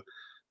can do.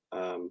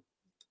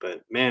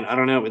 But man, I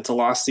don't know. It's a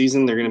lost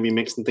season. They're going to be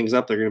mixing things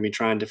up. They're going to be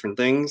trying different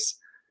things.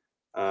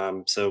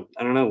 So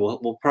I don't know.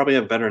 We'll probably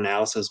have better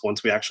analysis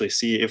once we actually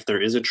see if there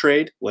is a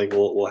trade. Like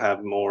we'll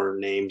have more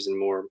names and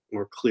more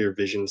clear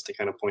visions to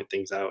kind of point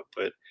things out.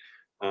 But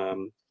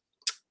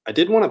I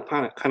did want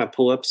to kind of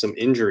pull up some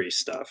injury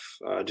stuff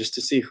just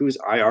to see who's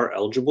IR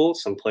eligible.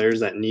 Some players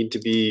that need to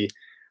be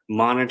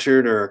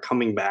monitored or are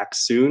coming back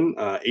soon.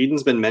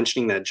 Aiden's been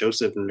mentioning that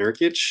Joseph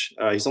Nurkic.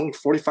 He's only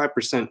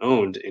 45%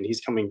 owned, and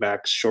he's coming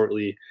back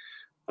shortly.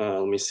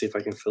 Let me see if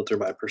I can filter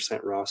by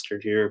percent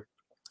rostered here.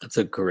 That's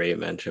a great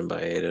mention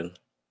by Aiden.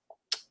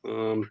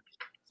 So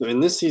in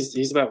this,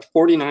 he's about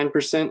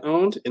 49%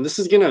 owned, and this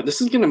is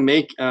gonna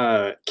make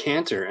Enes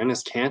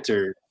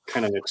Kanter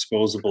kind of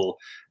exposable.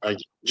 Like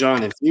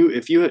John, if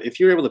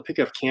you're able to pick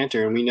up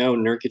Kanter, and we know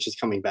Nurkic is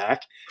coming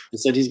back,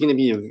 instead he's going to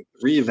be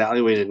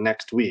reevaluated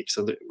next week,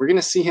 so we're going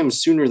to see him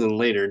sooner than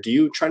later. Do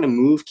you try to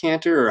move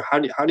Kanter, or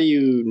how do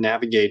you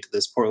navigate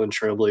this Portland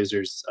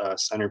Trailblazers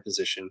center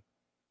position?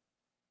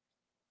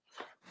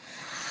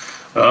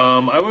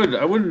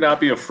 I would not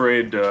be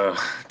afraid to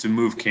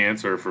move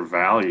Kanter for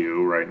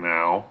value right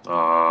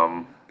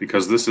now,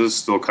 because this is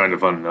still kind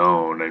of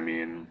unknown. I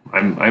mean,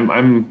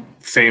 I'm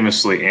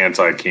famously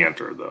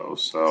anti-Cantor though,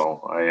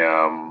 so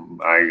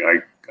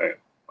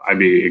I'd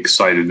be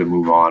excited to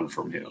move on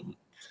from him.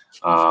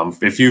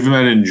 If you've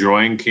been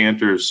enjoying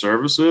Cantor's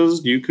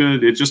services, you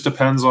could. It just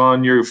depends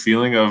on your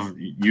feeling of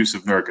use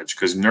of Nurkic,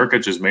 because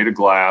Nurkic is made of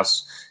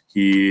glass.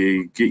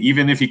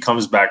 Even if he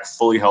comes back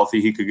fully healthy,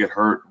 he could get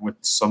hurt with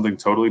something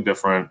totally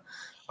different,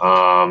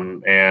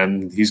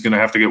 and he's going to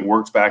have to get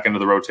worked back into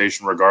the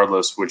rotation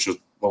regardless, which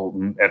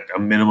will at a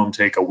minimum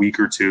take a week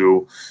or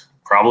two,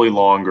 probably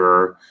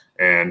longer.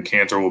 And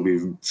Cantor will be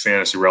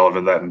fantasy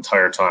relevant that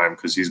entire time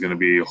because he's going to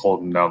be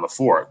holding down the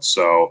fort.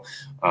 So,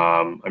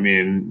 I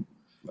mean,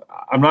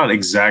 I'm not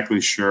exactly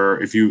sure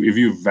if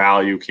you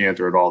value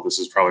Cantor at all. This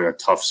is probably a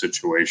tough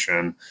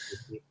situation.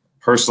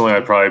 Personally,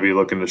 I'd probably be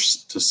looking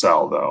to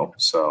sell though.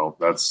 So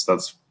that's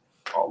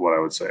what I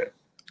would say.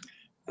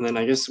 And then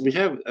I guess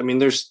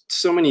there's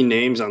so many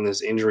names on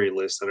this injury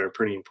list that are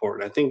pretty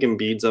important. I think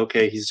Embiid's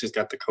okay. He's just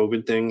got the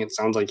COVID thing. It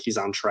sounds like he's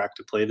on track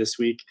to play this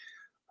week.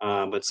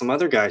 But some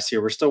other guys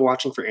here, we're still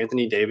watching for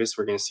Anthony Davis.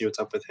 We're going to see what's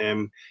up with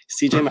him.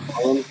 CJ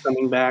McCollum's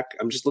coming back.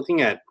 I'm just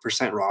looking at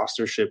percent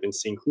rostership and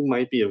seeing who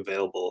might be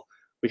available.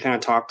 We kind of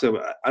talked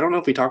about, I don't know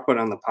if we talked about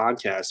it on the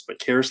podcast, but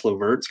Karis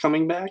LeVert's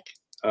coming back.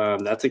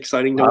 That's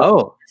exciting to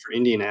watch for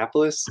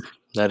Indianapolis.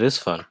 That is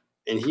fun.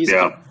 And he's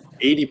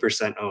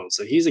 80% owned.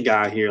 So he's a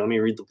guy here. Let me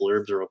read the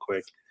blurbs real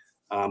quick.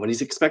 But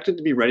he's expected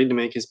to be ready to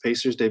make his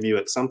Pacers debut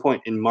at some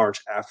point in March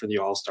after the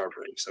All-Star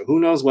break. So who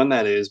knows when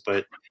that is,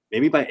 but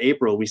maybe by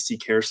April we see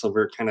Karis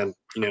LeVert kind of,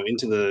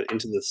 into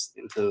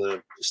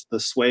the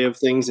sway of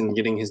things and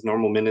getting his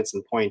normal minutes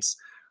and points.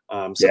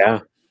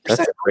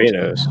 That's great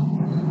news.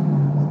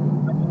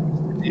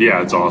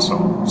 Yeah, it's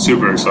awesome.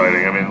 Super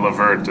exciting. I mean,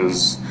 LeVert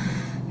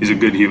he's a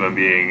good human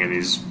being, and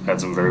he's had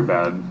some very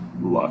bad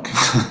luck.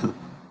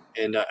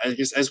 And I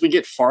guess as we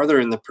get farther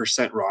in the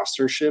percent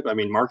rostership, I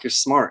mean, Marcus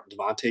Smart,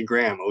 Devontae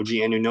Graham, OG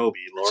Anunoby.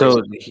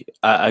 So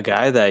a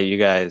guy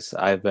that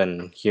I've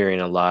been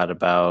hearing a lot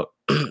about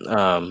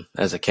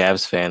as a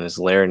Cavs fan is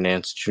Larry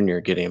Nance Jr.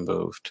 getting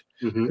moved.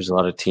 Mm-hmm. There's a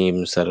lot of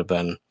teams that have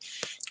been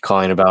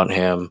calling about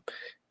him,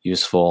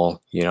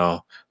 useful,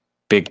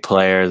 big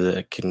player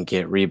that can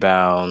get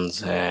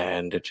rebounds,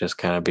 and it just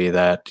kind of be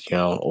that,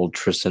 old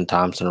Tristan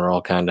Thompson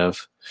role kind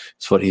of.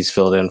 It's what he's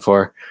filled in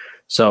for.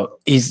 So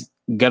he's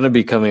going to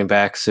be coming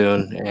back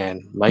soon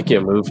and might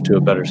get moved to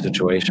a better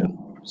situation.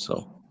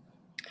 So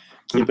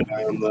keep an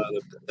eye on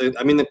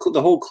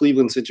the whole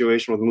Cleveland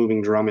situation with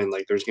moving Drummond.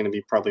 Like, there's going to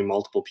be probably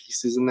multiple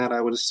pieces in that, I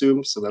would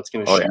assume. So that's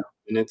going to shoot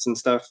minutes and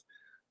stuff.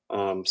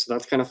 So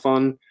that's kind of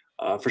fun.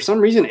 For some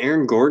reason,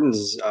 Aaron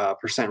Gordon's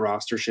percent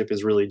rostership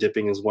is really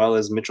dipping, as well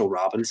as Mitchell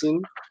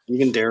Robinson,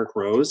 even Derrick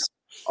Rose.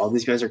 All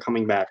these guys are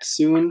coming back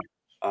soon.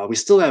 We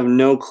still have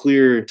no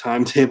clear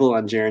timetable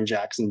on Jaren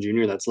Jackson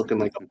Jr. That's looking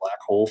like a black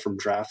hole from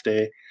draft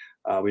day.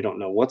 We don't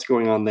know what's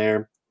going on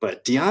there.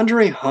 But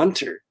DeAndre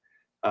Hunter,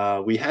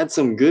 we had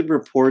some good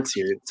reports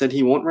here. It said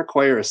he won't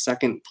require a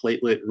second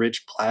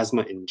platelet-rich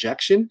plasma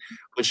injection,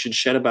 which should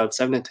shed about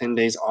 7 to 10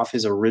 days off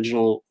his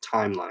original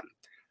timeline.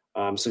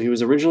 So he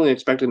was originally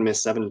expected to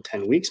miss 7 to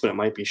 10 weeks, but it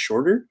might be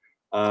shorter.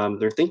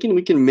 They're thinking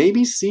we can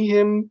maybe see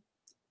him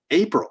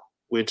April,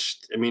 which,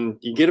 I mean,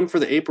 you get him for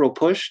the April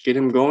push, get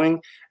him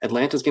going.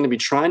 Atlanta's going to be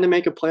trying to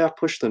make a playoff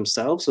push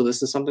themselves, so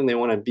this is something they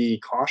want to be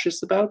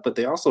cautious about, but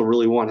they also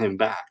really want him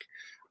back.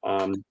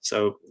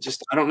 So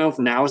just, I don't know if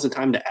now is the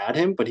time to add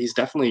him, but he's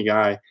definitely a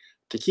guy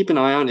to keep an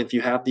eye on. If you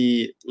have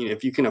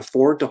if you can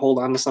afford to hold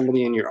on to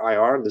somebody in your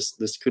IR,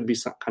 this could be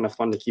some kind of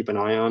fun to keep an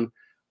eye on.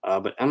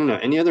 But I don't know,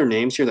 any other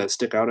names here that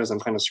stick out as I'm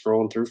kind of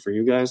scrolling through for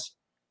you guys?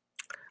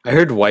 I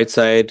heard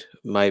Whiteside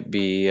might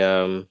be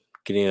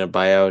getting a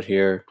buyout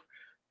here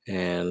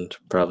and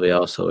probably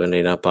also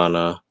ending up on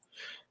a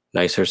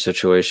nicer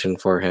situation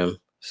for him.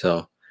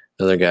 So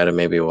another guy to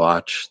maybe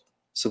watch.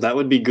 So that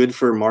would be good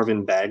for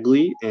Marvin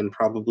Bagley and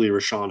probably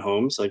Rashawn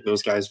Holmes. Like,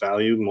 those guys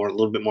value a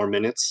little bit more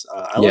minutes.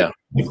 I like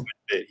him quite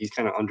a bit. He's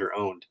kind of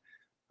under-owned.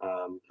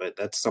 But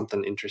that's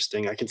something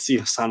interesting. I could see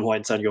Hassan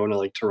Whiteside going to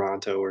like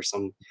Toronto or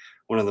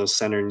one of those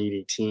center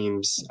needy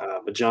teams.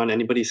 But John,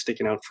 anybody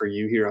sticking out for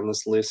you here on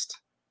this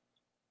list?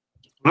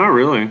 Not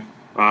really.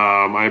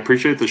 I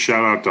appreciate the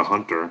shout out to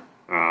Hunter.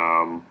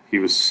 He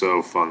was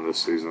so fun this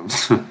season.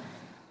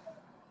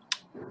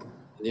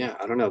 Yeah,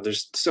 I don't know.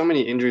 There's so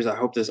many injuries. I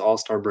hope this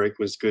All-Star break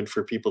was good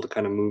for people to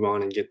kind of move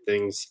on and get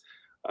things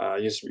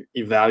just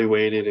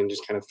evaluated and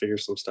just kind of figure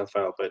some stuff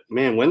out. But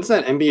man, when's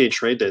that NBA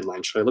trade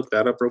deadline? Should I look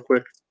that up real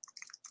quick?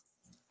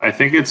 I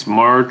think it's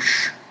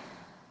March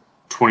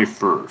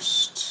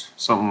 21st.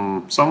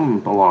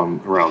 Something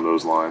around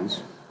those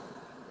lines.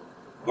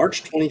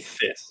 March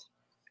 25th,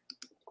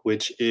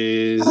 which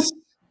is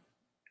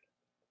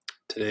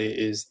today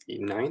is the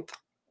 9th.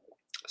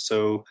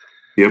 So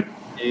yep,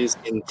 it is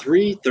in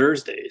 3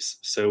 Thursdays.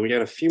 So we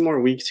got a few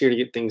more weeks here to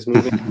get things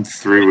moving.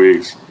 3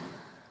 weeks.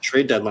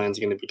 Trade deadline is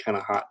going to be kind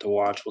of hot to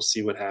watch. We'll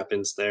see what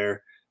happens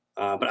there.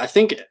 But I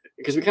think,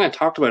 because we kind of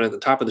talked about it at the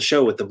top of the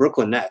show with the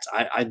Brooklyn Nets,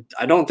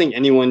 I don't think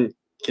anyone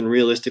can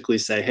realistically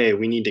say, hey,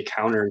 we need to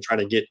counter and try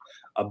to get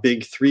a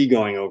big three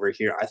going over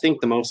here. I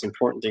think the most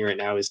important thing right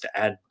now is to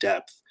add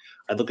depth.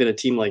 I look at a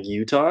team like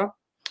Utah.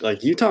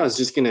 Like Utah's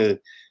just gonna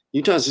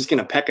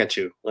peck at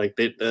you. Like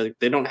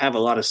they don't have a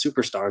lot of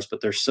superstars,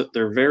 but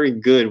they're very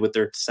good with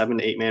their 7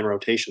 to 8 man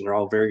rotation. They're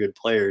all very good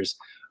players.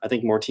 I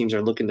think more teams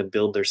are looking to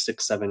build their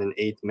 6, 7, and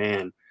 8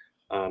 man.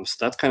 So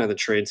that's kind of the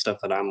trade stuff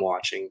that I'm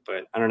watching.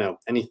 But I don't know.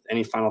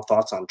 Any final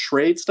thoughts on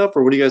trade stuff,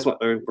 or what do you guys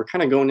want? We're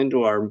kind of going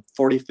into our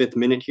 45th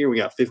minute here. We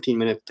got 15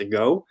 minutes to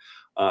go.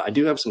 I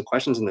do have some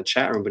questions in the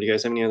chat room, but do you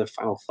guys have any other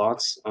final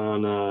thoughts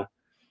on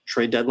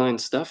trade deadline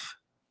stuff?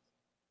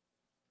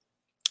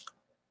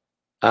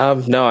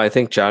 No, I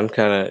think John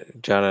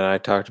and I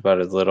talked about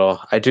it a little.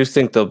 I do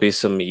think there'll be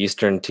some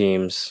Eastern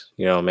teams,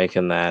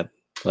 making that,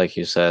 like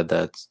you said,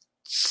 that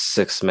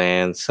 6th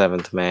man,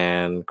 7th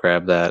man,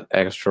 grab that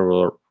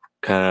extra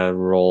kind of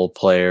role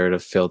player to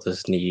fill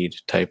this need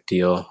type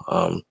deal.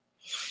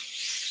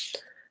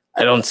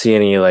 I don't see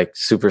any like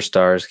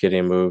superstars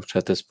getting moved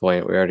at this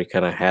point. We already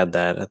kind of had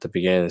that at the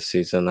beginning of the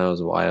season. That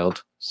was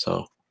wild.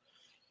 So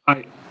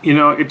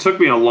it took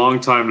me a long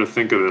time to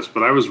think of this,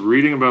 but I was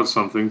reading about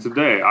something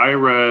today. I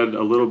read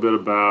a little bit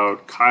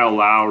about Kyle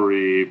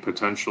Lowry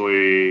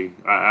potentially.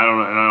 I don't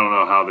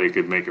know how they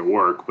could make it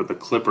work, but the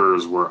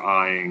Clippers were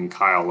eyeing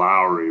Kyle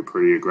Lowry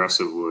pretty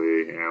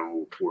aggressively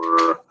and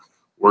were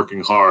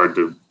working hard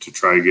to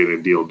try to get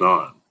a deal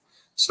done.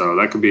 So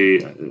that could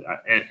be,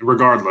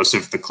 regardless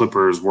if the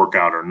Clippers work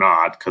out or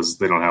not, because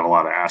they don't have a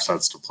lot of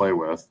assets to play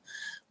with.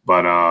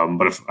 But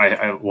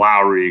if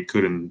Lowry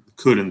could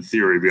in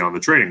theory be on the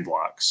trading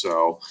block,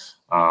 so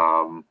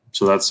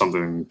that's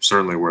something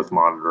certainly worth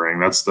monitoring.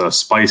 That's the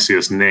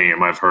spiciest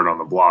name I've heard on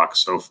the block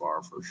so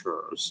far, for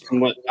sure. So. And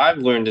what I've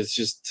learned is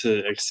just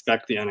to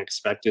expect the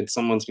unexpected.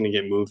 Someone's going to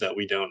get moved that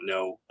we don't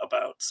know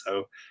about,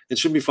 so it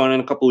should be fun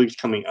in a couple of weeks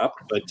coming up.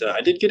 But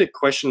I did get a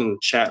question in the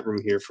chat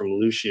room here from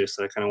Lucius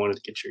that I kind of wanted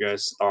to get your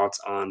guys' thoughts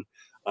on.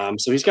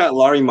 So he's got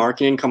Lauri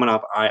Markkanen coming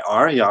off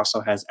IR. He also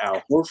has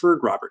Al Horford,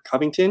 Robert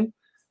Covington.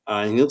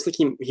 And he looks like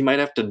he might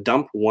have to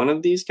dump one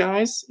of these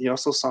guys. He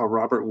also saw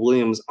Robert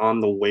Williams on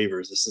the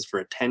waivers. This is for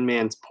a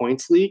 10-man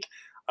points league.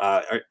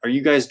 Are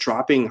you guys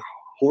dropping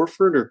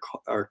Horford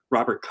or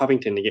Robert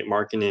Covington to get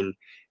Markkanen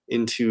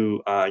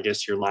into, I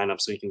guess, your lineup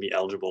so he can be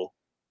eligible?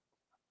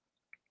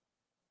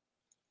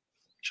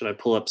 Should I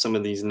pull up some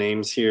of these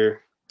names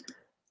here?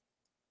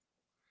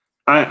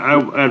 I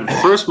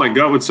at first my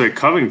gut would say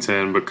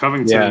Covington, but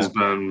Covington's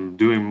been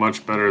doing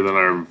much better than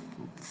I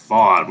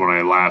thought when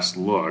I last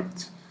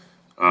looked.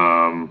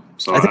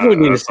 So I think we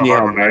need to see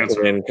how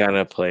Markkanen kind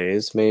of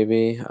plays.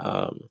 Maybe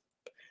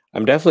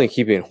I'm definitely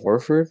keeping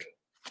Horford.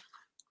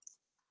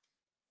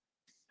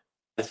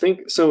 I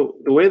think so.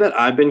 The way that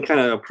I've been kind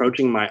of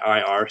approaching my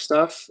IR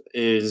stuff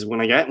is when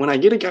I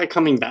get a guy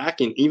coming back,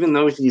 and even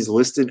though he's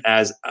listed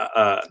as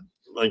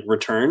like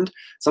returned,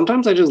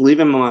 sometimes I just leave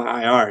him on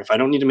my IR. If I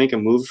don't need to make a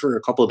move for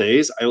a couple of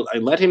days, I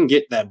let him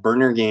get that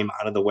burner game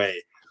out of the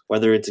way,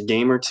 whether it's a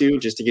game or two,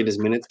 just to get his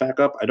minutes back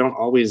up. I don't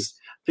always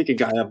pick a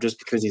guy up just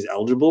because he's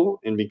eligible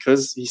and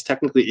because he's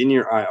technically in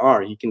your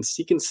IR. He can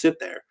sit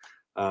there.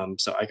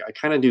 So I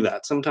kind of do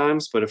that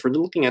sometimes. But if we're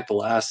looking at the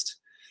last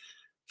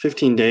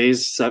 15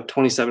 days,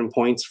 27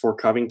 points for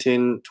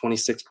Covington,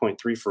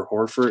 26.3 for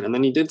Horford, and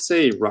then he did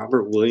say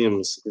Robert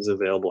Williams is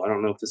available. I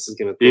don't know if this is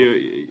going to.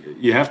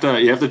 You have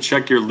to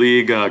check your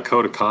league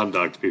code of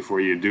conduct before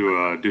you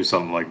do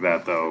something like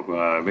that,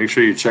 though. Make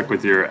sure you check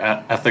with your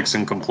ethics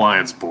and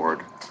compliance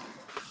board.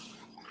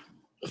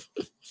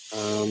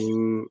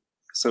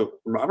 So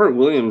Robert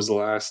Williams, the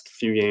last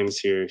few games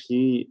here,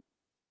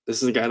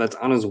 this is a guy that's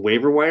on his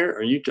waiver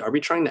wire. Are we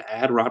trying to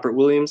add Robert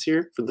Williams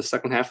here for the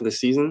second half of the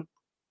season?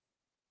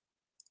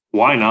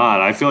 Why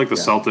not? I feel like the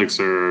Celtics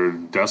are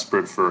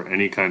desperate for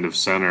any kind of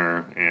center,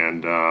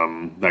 and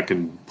that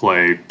can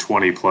play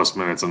 20-plus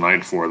minutes a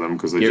night for them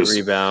because they get just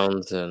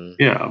rebounds and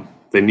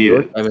they need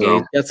it. I mean,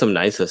 he's got some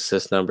nice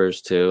assist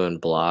numbers too and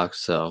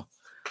blocks. So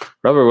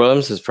Robert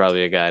Williams is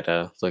probably a guy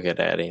to look at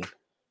adding.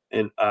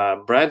 And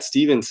Brad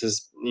Stevens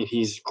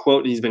he's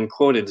been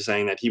quoted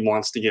saying that he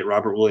wants to get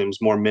Robert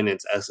Williams more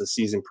minutes as the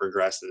season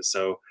progresses.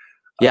 So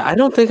I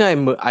don't think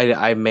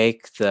I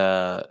make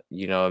the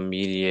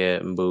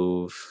immediate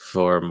move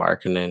for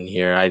Markkanen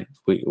here.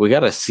 We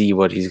got to see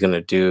what he's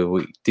gonna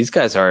do. These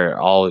guys are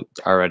all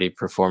already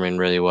performing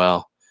really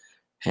well,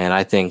 and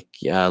I think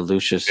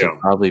Lucius should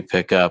probably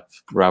pick up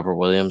Robert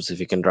Williams if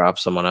he can drop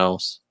someone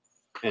else.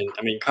 And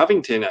I mean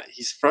Covington,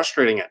 he's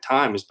frustrating at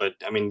times, but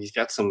I mean he's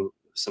got some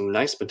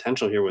nice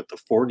potential here with the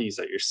 40s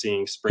that you're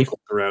seeing sprinkled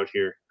throughout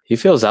here. He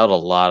fills out a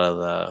lot of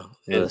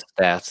the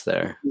stats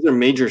there. These are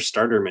major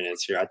starter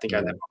minutes here. I think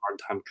I'd have a hard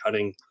time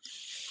cutting.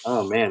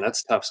 Oh man,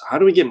 that's tough. So how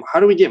do we get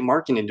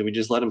Markkanen? Do we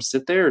just let him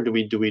sit there, or do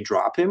we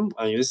drop him?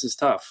 I mean, this is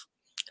tough.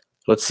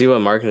 Let's see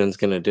what Markkanen's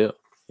gonna do.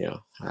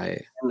 I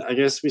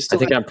guess I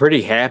think I'm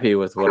pretty happy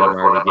with what I'm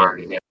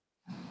already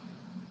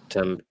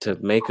getting. To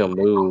make a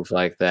move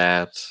like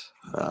that,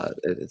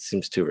 it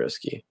seems too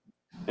risky.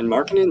 And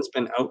Markkanen's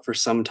been out for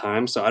some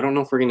time, so I don't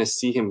know if we're going to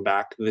see him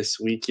back this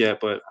week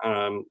yet. But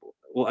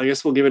well, I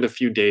guess we'll give it a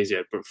few days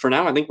yet. But for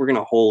now, I think we're going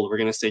to hold. We're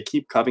going to say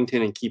keep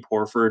Covington and keep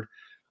Horford,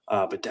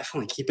 but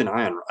definitely keep an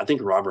eye on. I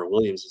think Robert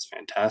Williams is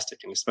fantastic,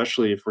 and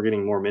especially if we're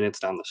getting more minutes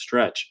down the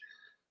stretch.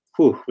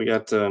 Whew, we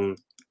got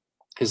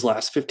his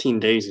last 15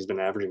 days. He's been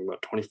averaging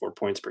about 24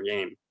 points per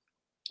game,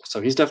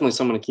 so he's definitely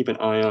someone to keep an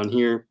eye on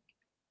here.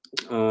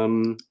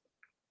 I'm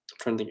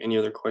trying to think any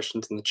other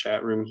questions in the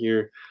chat room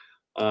here.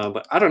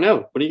 But I don't know.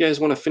 What do you guys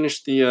want to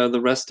finish the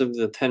rest of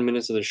the 10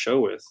 minutes of the show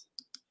with?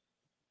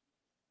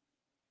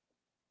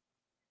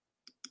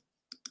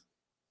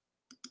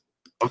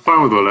 I'm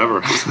fine with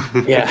whatever.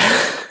 Yeah.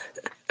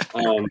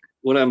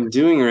 What I'm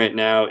doing right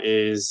now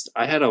is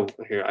I had a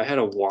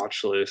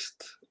watch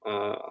list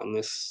on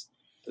this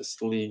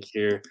league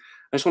here.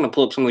 I just want to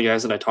pull up some of the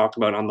guys that I talked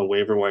about on the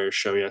waiver wire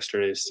show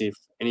yesterday to see if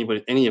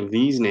any of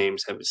these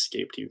names have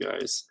escaped you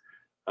guys.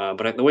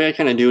 But the way I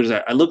kind of do it is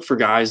I look for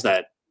guys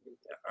that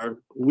are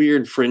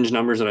weird fringe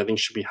numbers that I think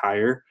should be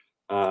higher.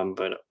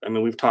 But I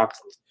mean, we've talked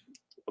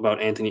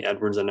about Anthony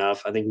Edwards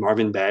enough. I think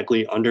Marvin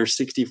Bagley under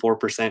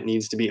 64%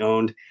 needs to be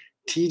owned.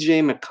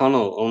 TJ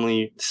McConnell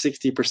only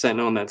 60%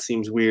 owned. That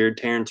seems weird.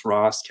 Terrence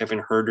Ross, Kevin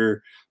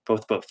Herter,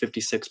 both about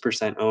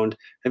 56% owned.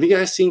 Have you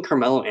guys seen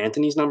Carmelo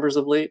Anthony's numbers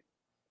of late?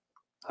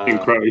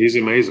 Incredible. He's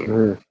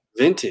amazing.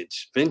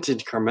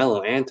 Vintage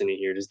Carmelo Anthony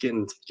here, just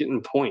getting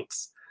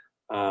points.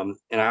 And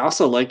I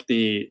also like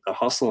the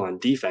hustle on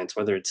defense,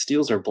 whether it's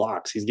steals or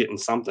blocks. He's getting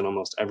something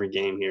almost every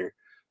game here.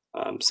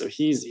 So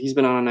he's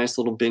been on a nice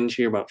little binge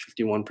here, about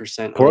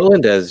 51%.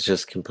 Portland has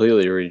just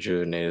completely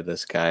rejuvenated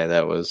this guy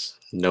that was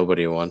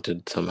nobody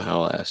wanted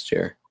somehow last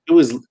year. It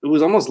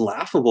was almost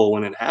laughable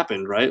when it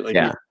happened, right? Like,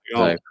 yeah, oh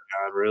my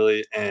God,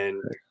 really?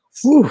 And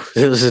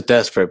this is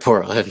desperate,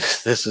 Portland.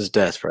 This is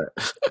desperate.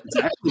 It's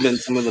actually been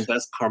some of the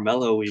best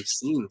Carmelo we've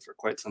seen for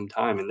quite some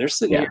time, and they're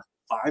sitting here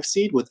 5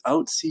 seed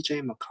without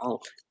CJ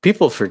McCollum.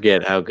 People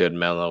forget how good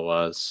Melo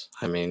was.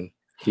 I mean,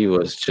 he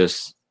was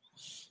just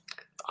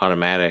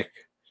automatic.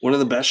 One of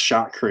the best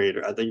shot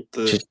creator. I think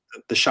the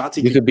shots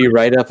you could be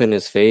right up in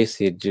his face.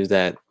 He'd do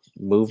that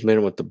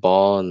movement with the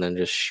ball and then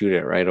just shoot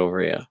it right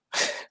over you.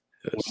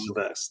 One of the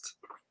best.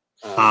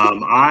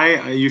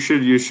 You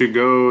should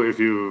go, if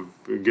you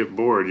get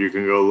bored, you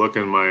can go look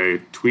in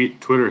my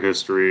Twitter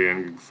history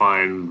and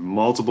find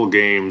multiple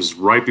games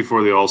right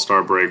before the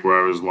All-Star break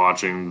where I was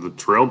watching the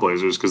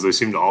Trailblazers because they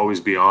seem to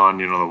always be on,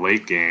 the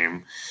late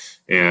game.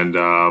 And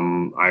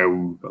I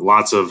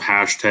lots of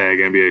hashtag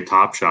NBA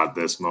Top Shot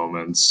this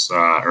moments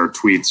or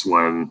tweets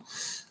when,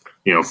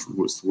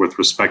 with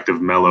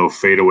respective Melo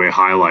fadeaway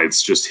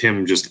highlights, just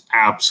him just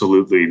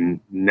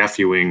absolutely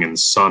nephewing and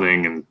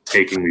sonning and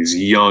taking these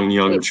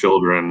young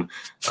children,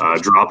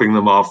 dropping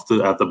them off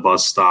at the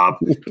bus stop,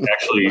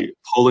 actually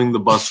pulling the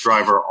bus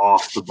driver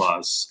off the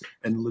bus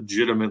and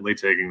legitimately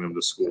taking them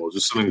to school.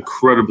 Just some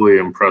incredibly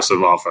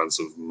impressive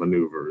offensive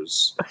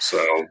maneuvers.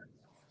 So.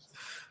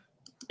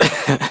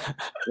 It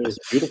was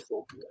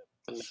beautiful.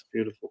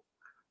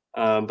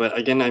 But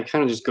again, I'm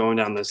kind of just going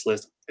down this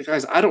list,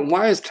 guys.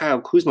 Why is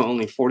Kyle Kuzma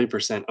only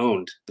 40%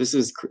 owned? This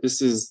is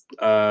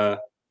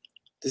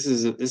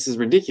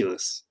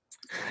ridiculous.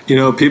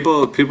 Some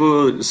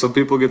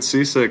people get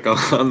seasick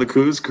on the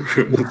Kuz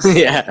cruise.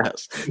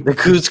 Yes, the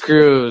Kuz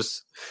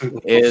cruise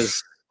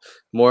is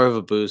more of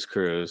a booze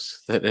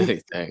cruise than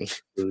anything.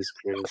 Booze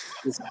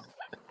cruise.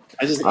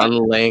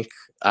 On Lake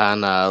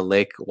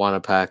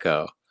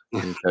Wanapako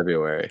in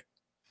February.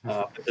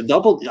 The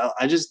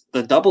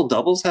double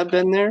doubles have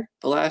been there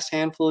the last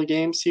handful of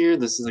games here.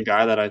 This is a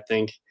guy that I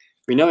think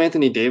we know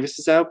Anthony Davis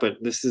is out, but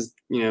this is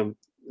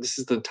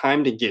the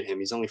time to get him.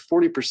 He's only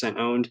 40%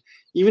 owned.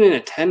 Even in a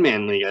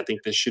 10-man league, I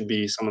think this should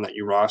be someone that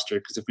you roster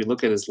because if we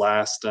look at his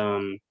last,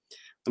 let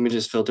me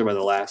just filter by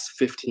the last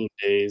 15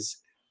 days,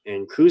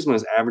 and Kuzma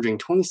is averaging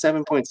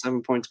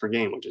 27.7 points per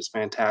game, which is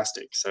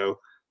fantastic. So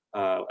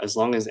as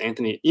long as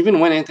even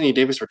when Anthony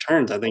Davis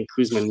returns, I think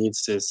Kuzma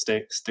needs to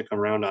stick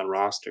around on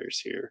rosters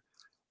here.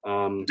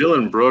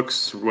 Dillon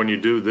Brooks, when you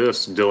do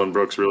this, Dillon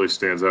Brooks really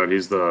stands out.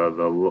 He's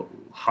the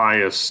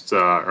highest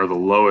or the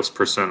lowest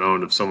percent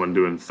owned of someone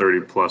doing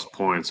 30-plus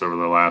points over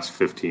the last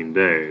 15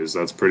 days.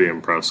 That's pretty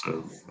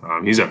impressive.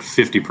 He's at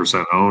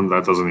 50% owned.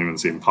 That doesn't even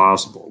seem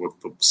possible with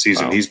the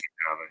season he's been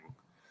having.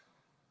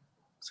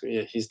 So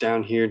yeah, he's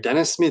down here.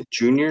 Dennis Smith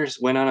Jr.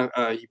 went on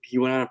a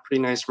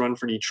pretty nice run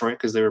for Detroit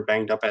because they were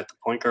banged up at the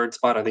point guard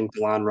spot. I think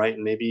DeLon Wright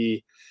and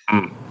maybe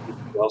who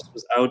else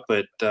was out,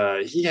 but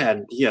he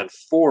had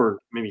 4,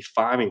 maybe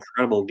 5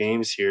 incredible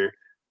games here.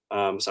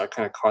 So I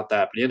kind of caught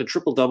that. But he had a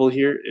triple double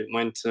here. It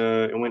went.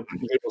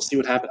 We'll see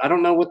what happens. I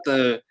don't know what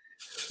the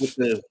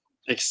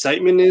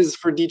excitement is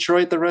for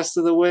Detroit the rest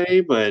of the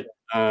way, but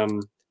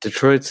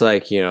Detroit's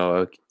like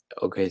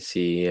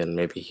OKC and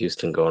maybe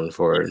Houston going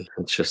forward.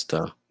 It's just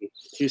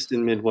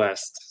Houston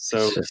Midwest. So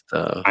it's just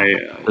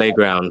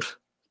playground.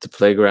 It's a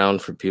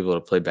playground for people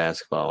to play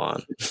basketball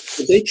on.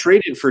 They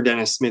traded for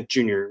Dennis Smith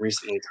Jr.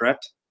 recently,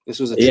 correct? This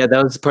was that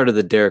was part of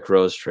the Derrick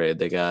Rose trade.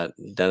 They got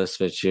Dennis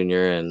Smith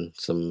Jr. and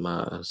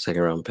some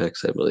second-round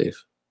picks, I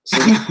believe. So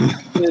I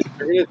think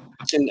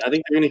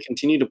they're going to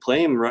continue to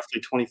play him roughly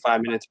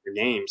 25 minutes per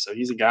game. So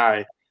he's a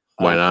guy.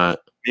 Why not?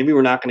 Maybe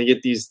we're not going to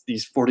get these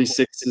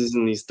 46s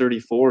and these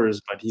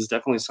 34s, but he's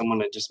definitely someone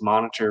to just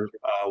monitor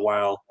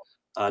while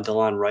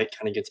DeLon Wright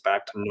kind of gets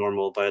back to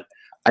normal. But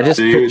I just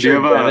Do you picture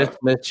have Dennis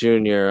Smith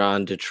Jr.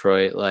 on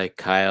Detroit like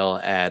Kyle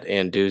at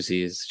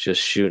Anduzzi's,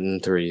 just shooting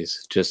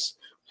threes, just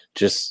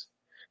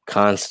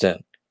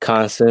constant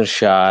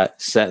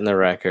shot, setting the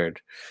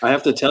record. I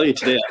have to tell you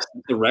today, I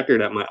set the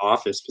record at my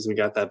office because we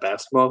got that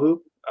basketball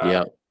hoop.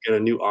 Yeah, got a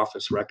new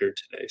office record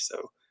today,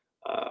 so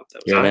that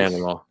was you're an nice.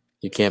 animal.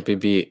 You can't be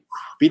beat.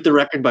 Beat the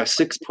record by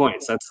 6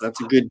 points. That's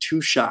a good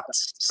 2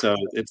 shots. So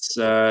it's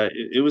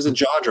it was a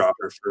jaw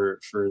dropper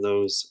for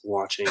those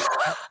watching.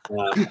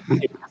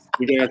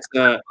 We got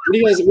what do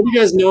you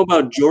guys know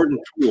about Jordan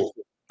Poole?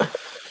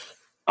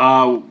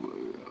 I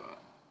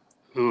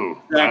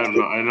don't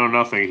know. I know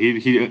nothing.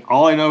 He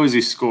all I know is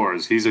he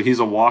scores. He's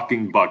a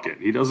walking bucket.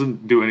 He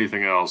doesn't do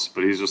anything else,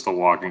 but he's just a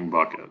walking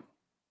bucket.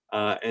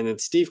 And then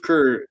Steve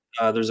Kerr,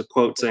 there's a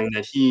quote saying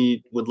that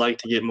he would like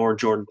to get more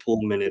Jordan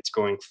Poole minutes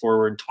going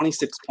forward.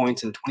 26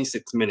 points in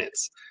 26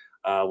 minutes.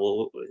 I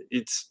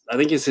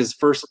think it's his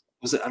first.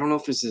 I don't know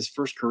if it's his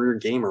first career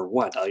game or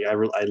what. Like, I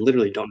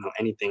literally don't know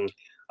anything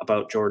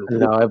about Jordan Poole.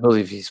 No, I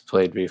believe he's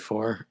played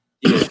before.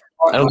 I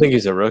don't think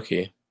he's a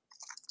rookie.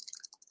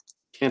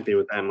 Can't be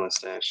with that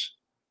mustache.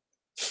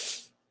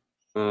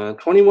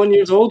 21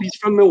 years old. He's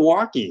from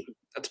Milwaukee.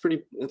 That's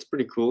pretty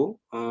cool.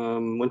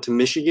 Went to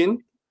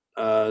Michigan.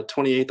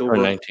 28th overall.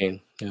 Or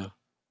 19. Yeah.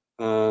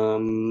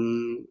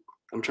 I'm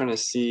trying to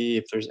see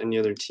if there's any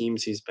other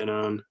teams he's been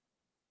on.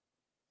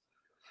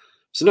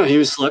 So no, he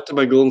was selected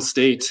by Golden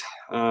State.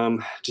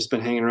 Just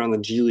been hanging around the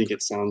G League.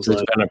 It sounds like.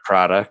 He's been a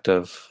product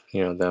of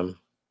them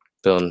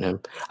building him.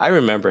 I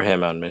remember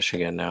him on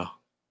Michigan now.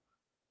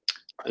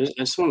 I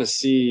just want to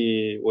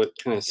see what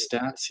kind of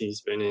stats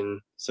he's been in.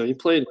 So he's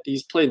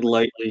played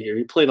lightly here.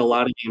 He played a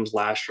lot of games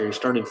last year. He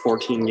started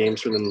 14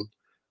 games for them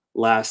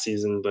last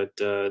season, but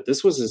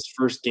this was his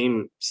first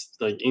game,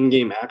 like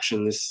in-game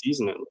action this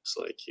season. It looks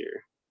like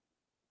here,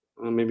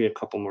 maybe a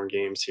couple more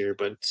games here,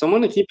 but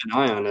someone to keep an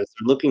eye on as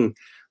they're looking.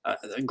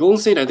 Golden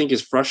State, I think,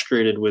 is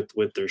frustrated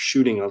with their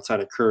shooting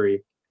outside of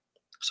Curry,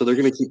 so they're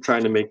going to keep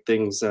trying to make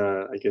things.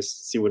 I guess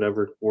see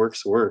whatever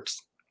works.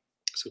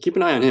 So keep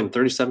an eye on him.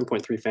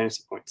 37.3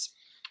 fantasy points.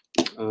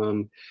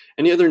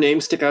 Any other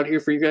names stick out here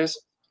for you guys?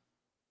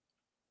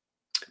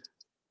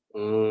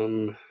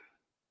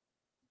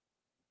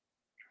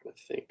 I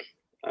think.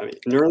 I mean,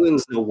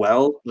 Nerlens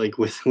Noel, like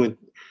with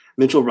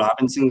Mitchell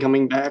Robinson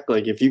coming back,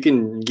 like if you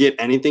can get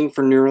anything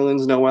for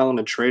Nerlens Noel in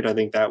a trade, I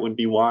think that would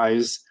be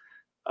wise.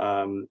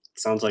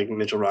 Sounds like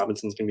Mitchell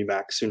Robinson's gonna be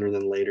back sooner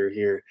than later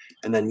here.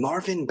 And then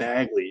Marvin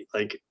Bagley,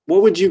 like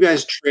what would you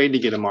guys trade to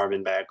get a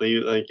Marvin Bagley?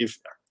 Like if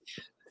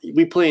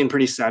we play in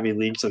pretty savvy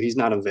league, so he's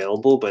not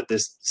available, but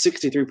this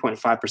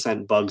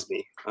 63.5% bugs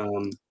me.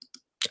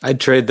 I'd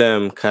trade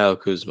them Kyle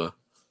Kuzma.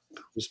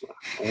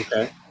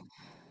 Okay.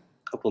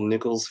 Couple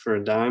nickels for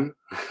a dime.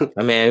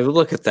 I mean,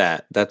 look at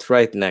that. That's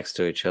right next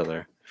to each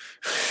other.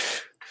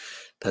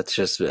 That's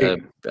just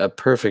a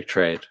perfect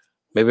trade.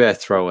 Maybe I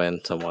throw in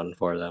someone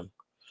for them.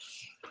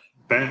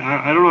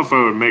 I don't know if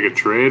I would make a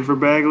trade for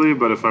Bagley,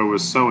 but if I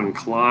was so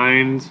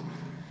inclined,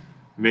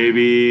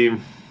 maybe.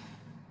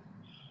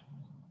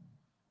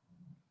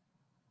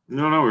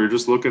 No, we were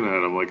just looking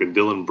at him like a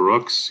Dylan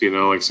Brooks,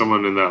 like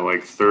someone in that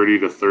like 30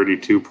 to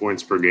 32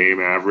 points per game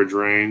average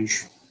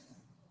range.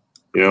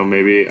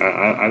 Maybe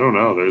I don't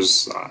know.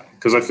 There's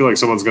because I feel like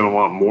someone's going to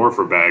want more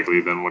for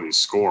Bagley than what he's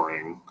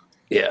scoring.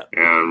 Yeah,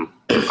 and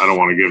I don't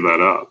want to give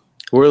that up.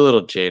 We're a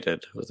little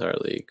jaded with our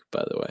league,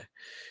 by the way.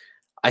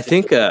 I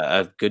think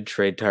a good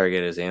trade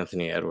target is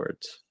Anthony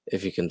Edwards.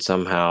 If you can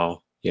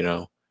somehow,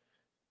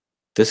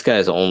 this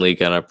guy's only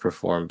going to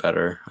perform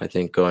better. I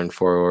think going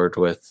forward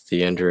with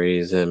the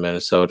injuries in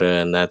Minnesota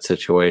and that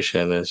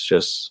situation is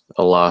just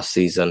a lost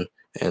season.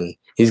 And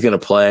he's going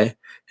to play.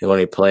 And when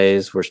he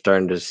plays, we're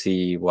starting to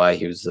see why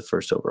he was the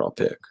first overall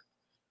pick.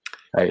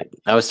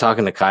 I was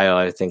talking to Kyle,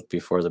 I think,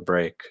 before the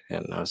break,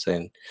 and I was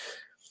saying,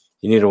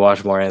 you need to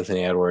watch more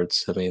Anthony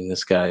Edwards. I mean,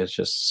 this guy is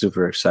just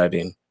super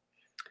exciting.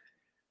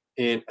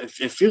 And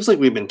it feels like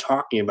we've been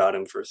talking about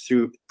him for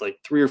like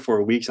 3 or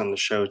 4 weeks on the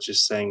show,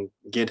 just saying,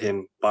 get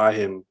him, buy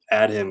him,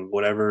 add him,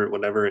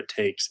 whatever it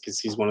takes, because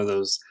he's one of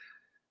those.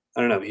 I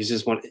don't know. He's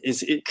just one.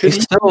 He's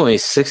still only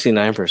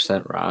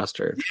 69%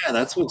 rostered. Yeah,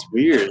 that's what's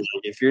weird.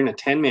 Like, if you're in a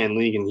 10-man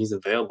league and he's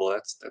available,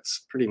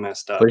 that's pretty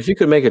messed up. But if you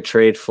could make a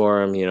trade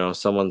for him,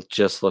 someone's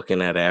just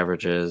looking at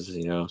averages,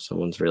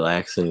 someone's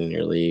relaxing in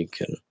your league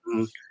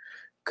and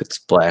could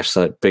splash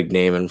that big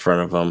name in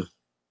front of him.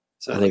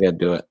 So I think I'd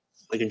do it.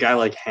 Like a guy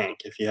like Hank.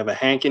 If you have a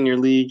Hank in your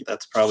league,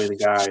 that's probably the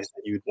guy that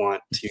you'd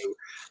want to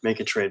make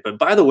a trade. But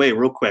by the way,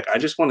 real quick, I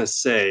just want to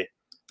say,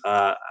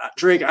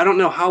 Drake, I don't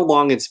know how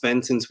long it's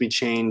been since we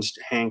changed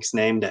Hank's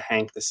name to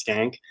Hank the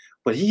Skank,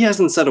 but he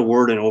hasn't said a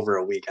word in over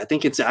a week. I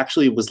think it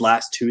was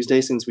last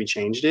Tuesday since we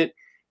changed it.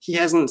 He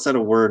hasn't said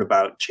a word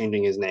about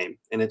changing his name.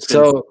 And it's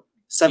been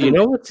 7 You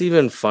know what's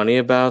even funny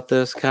about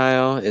this,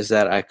 Kyle, is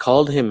that I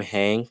called him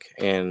Hank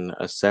in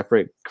a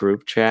separate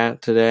group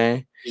chat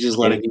today. You just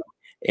let it go.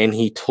 and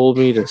he told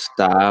me to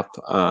stop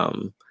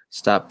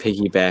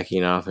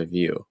piggybacking off of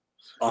you.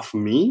 Off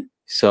me?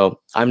 So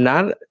I'm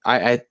not.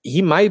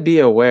 He might be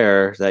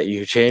aware that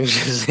you changed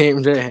his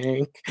name to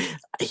Hank.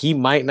 He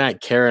might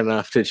not care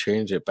enough to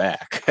change it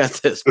back at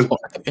this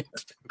point.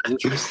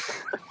 Interesting.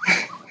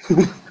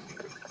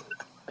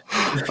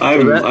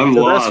 I'm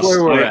lost. That's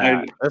where we're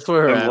at. That's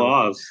where we're I'm at.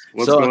 lost.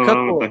 What's going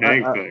on with the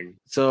Hank thing?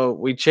 So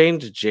we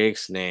changed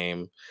Jake's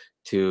name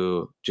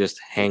to just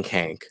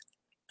Hank.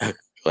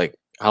 Like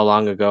how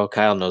long ago?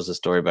 Kyle knows the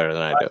story better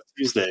than I do.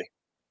 Tuesday.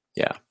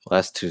 Yeah,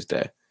 last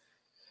Tuesday.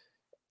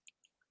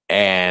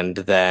 And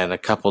then a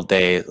couple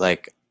days,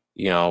 like,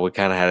 we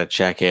kind of had a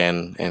check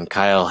in, and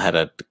Kyle had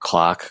a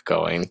clock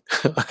going.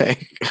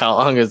 Like, how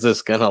long is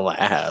this gonna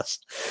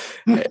last?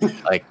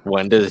 Like,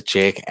 when does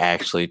Jake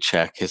actually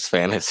check his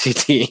fantasy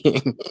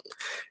team?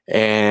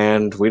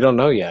 And we don't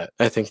know yet.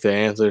 I think the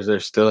answers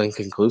are still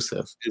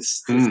inconclusive.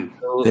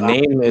 The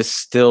name has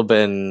still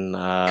been.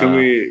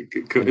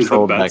 Is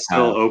the bet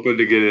still open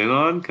to get in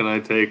on? Can I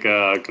take?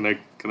 Can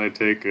I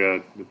take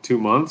 2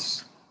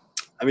 months?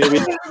 I mean, we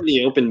don't have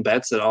any open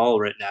bets at all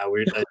right now.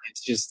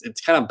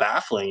 It's kind of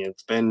baffling.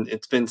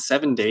 It's been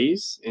 7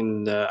 days,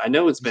 and I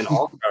know it's been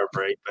All-Star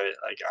break, but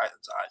like I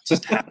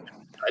just haven't.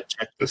 I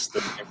check this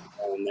thing every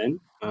now and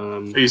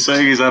then. Are you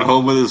saying he's at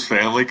home with his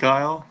family,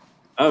 Kyle?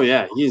 Oh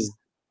yeah, he's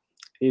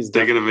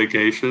taking a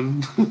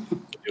vacation.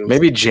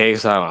 Maybe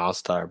Jake's on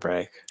All-Star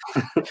break.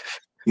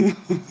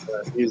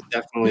 He's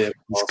definitely.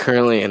 He's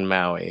currently in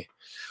Maui,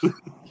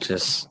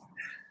 just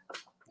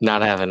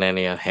not having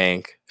any of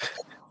Hank.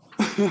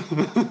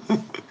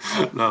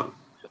 No.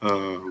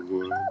 Oh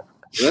boy.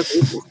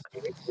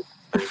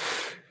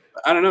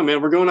 I don't know,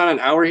 man. We're going on an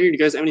hour here. Do you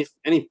guys have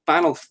any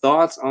final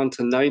thoughts on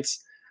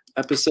tonight's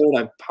episode?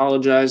 I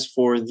apologize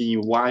for the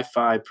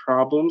Wi-Fi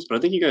problems, but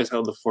I think you guys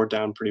held the fort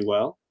down pretty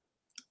well.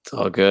 It's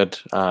all good.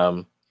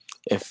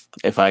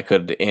 If I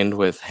could end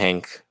with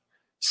Hank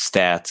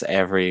stats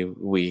every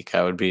week,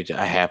 I would be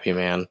a happy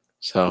man.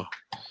 So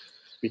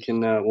we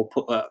can we'll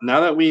put now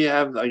that we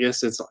have, I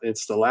guess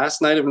it's the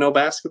last night of no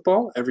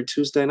basketball. Every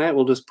Tuesday night,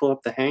 we'll just pull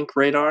up the Hank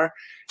radar.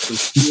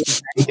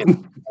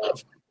 And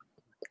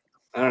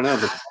I don't know.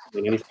 But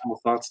any final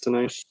thoughts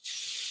tonight?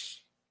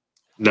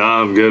 No,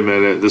 I'm good,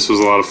 man. This was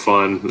a lot of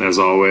fun as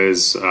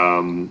always. We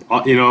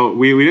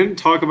didn't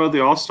talk about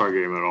the All-Star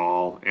game at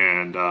all,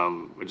 and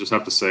I just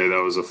have to say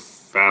that was a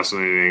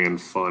fascinating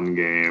and fun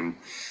game.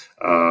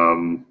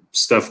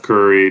 Steph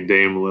Curry,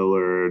 Dame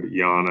Lillard,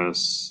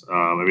 Giannis.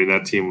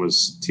 That Team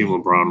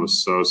LeBron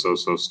was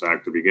so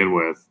stacked to begin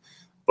with,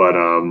 but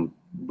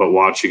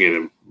watching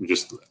it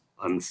just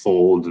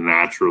unfold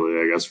naturally,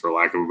 I guess, for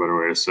lack of a better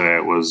way to say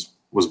it,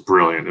 was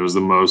brilliant. It was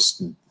the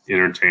most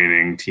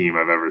entertaining team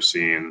I've ever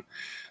seen.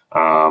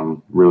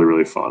 Really,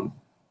 really fun.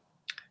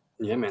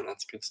 Yeah, man,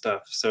 that's good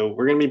stuff. So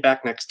we're gonna be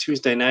back next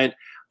Tuesday night.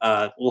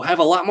 We'll have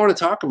a lot more to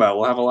talk about.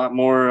 We'll have a lot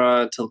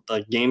more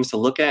games to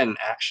look at and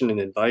action and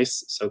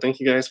advice. So thank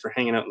you guys for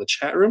hanging out in the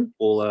chat room.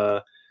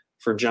 We'll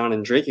for John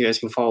and Drake, you guys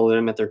can follow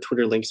them at their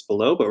Twitter links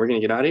below. But we're gonna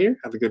get out of here.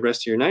 Have a good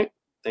rest of your night.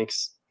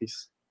 Thanks.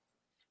 Peace.